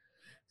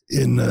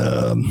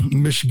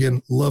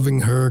Michigan,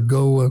 loving her,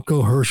 go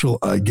Herschel,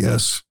 I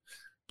guess.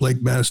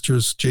 Blake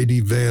Masters,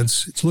 JD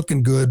Vance. It's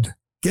looking good.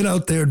 Get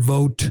out there and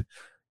vote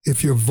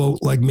if you vote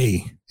like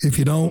me. If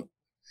you don't,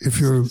 if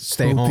you're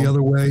stay home. The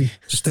other way,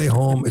 stay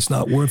home. It's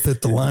not worth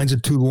it. The lines are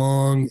too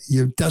long.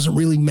 It doesn't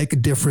really make a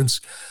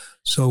difference.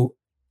 So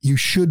you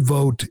should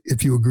vote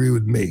if you agree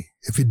with me.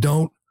 If you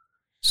don't,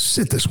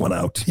 sit this one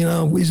out. You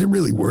know, is it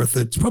really worth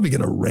it? It's probably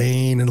going to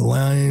rain and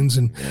lines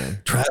and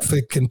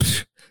traffic,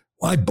 and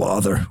why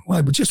bother?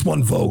 Why? But just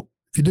one vote.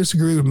 If you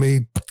disagree with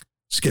me,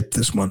 skip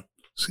this one.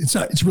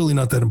 It's really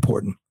not that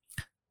important.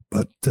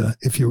 But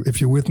if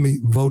you're with me,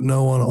 vote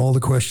no on all the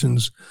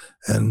questions,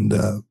 and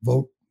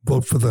vote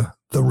for the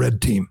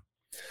red team.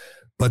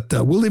 But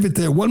we'll leave it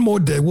there. One more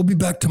day. We'll be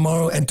back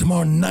tomorrow, and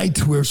tomorrow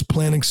night we're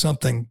planning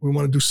something. We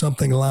want to do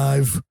something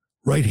live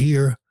right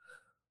here.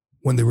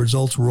 When the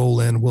results roll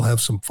in, we'll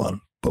have some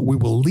fun. But we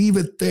will leave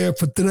it there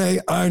for today.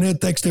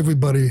 Ironhead, thanks to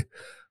everybody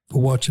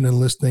for watching and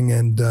listening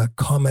and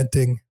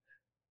commenting.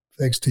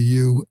 Thanks to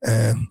you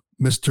and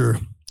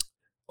Mr.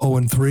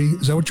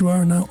 0-3. Is that what you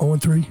are now?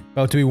 0-3?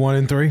 About to be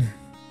 1-3.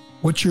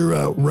 What's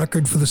your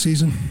record for the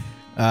season?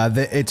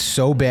 It's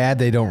so bad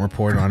they don't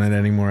report on it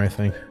anymore, I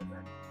think.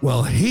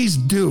 Well, he's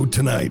due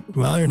tonight.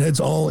 Ironhead's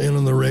all in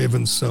on the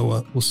Ravens,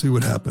 so we'll see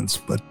what happens.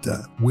 But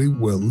we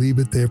will leave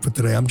it there for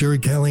today. I'm Jerry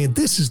Callahan.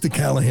 This is The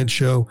Callahan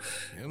Show,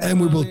 and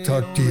we will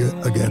talk to you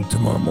again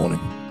tomorrow morning.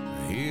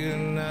 Here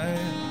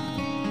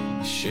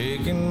tonight,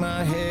 shaking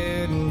my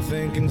head and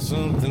thinking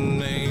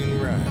something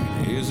ain't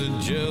right. Is it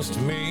just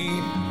me?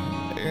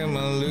 Am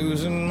I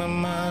losing my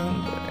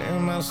mind?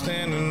 Am I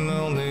standing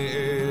on the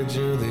edge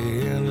of the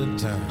end of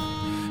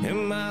time?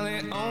 Am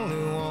I the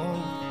only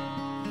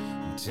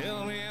one?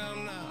 Tell me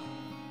I'm not.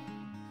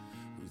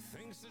 Who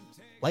thinks to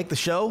take... Like the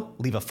show?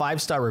 Leave a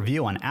 5-star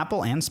review on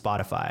Apple and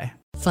Spotify.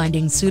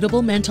 Finding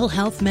suitable mental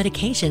health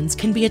medications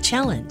can be a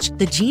challenge.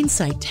 The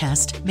GeneSight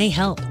test may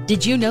help.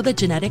 Did you know that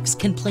genetics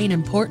can play an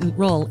important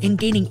role in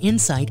gaining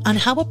insight on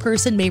how a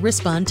person may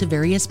respond to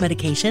various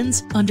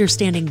medications?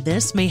 Understanding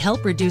this may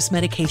help reduce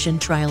medication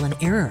trial and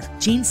error.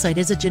 GeneSight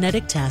is a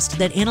genetic test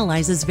that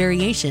analyzes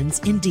variations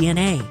in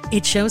DNA.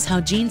 It shows how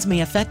genes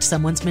may affect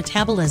someone's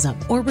metabolism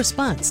or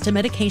response to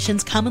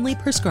medications commonly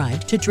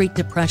prescribed to treat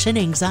depression,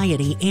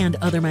 anxiety, and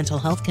other mental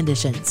health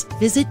conditions.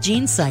 Visit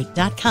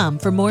GeneSight.com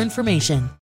for more information.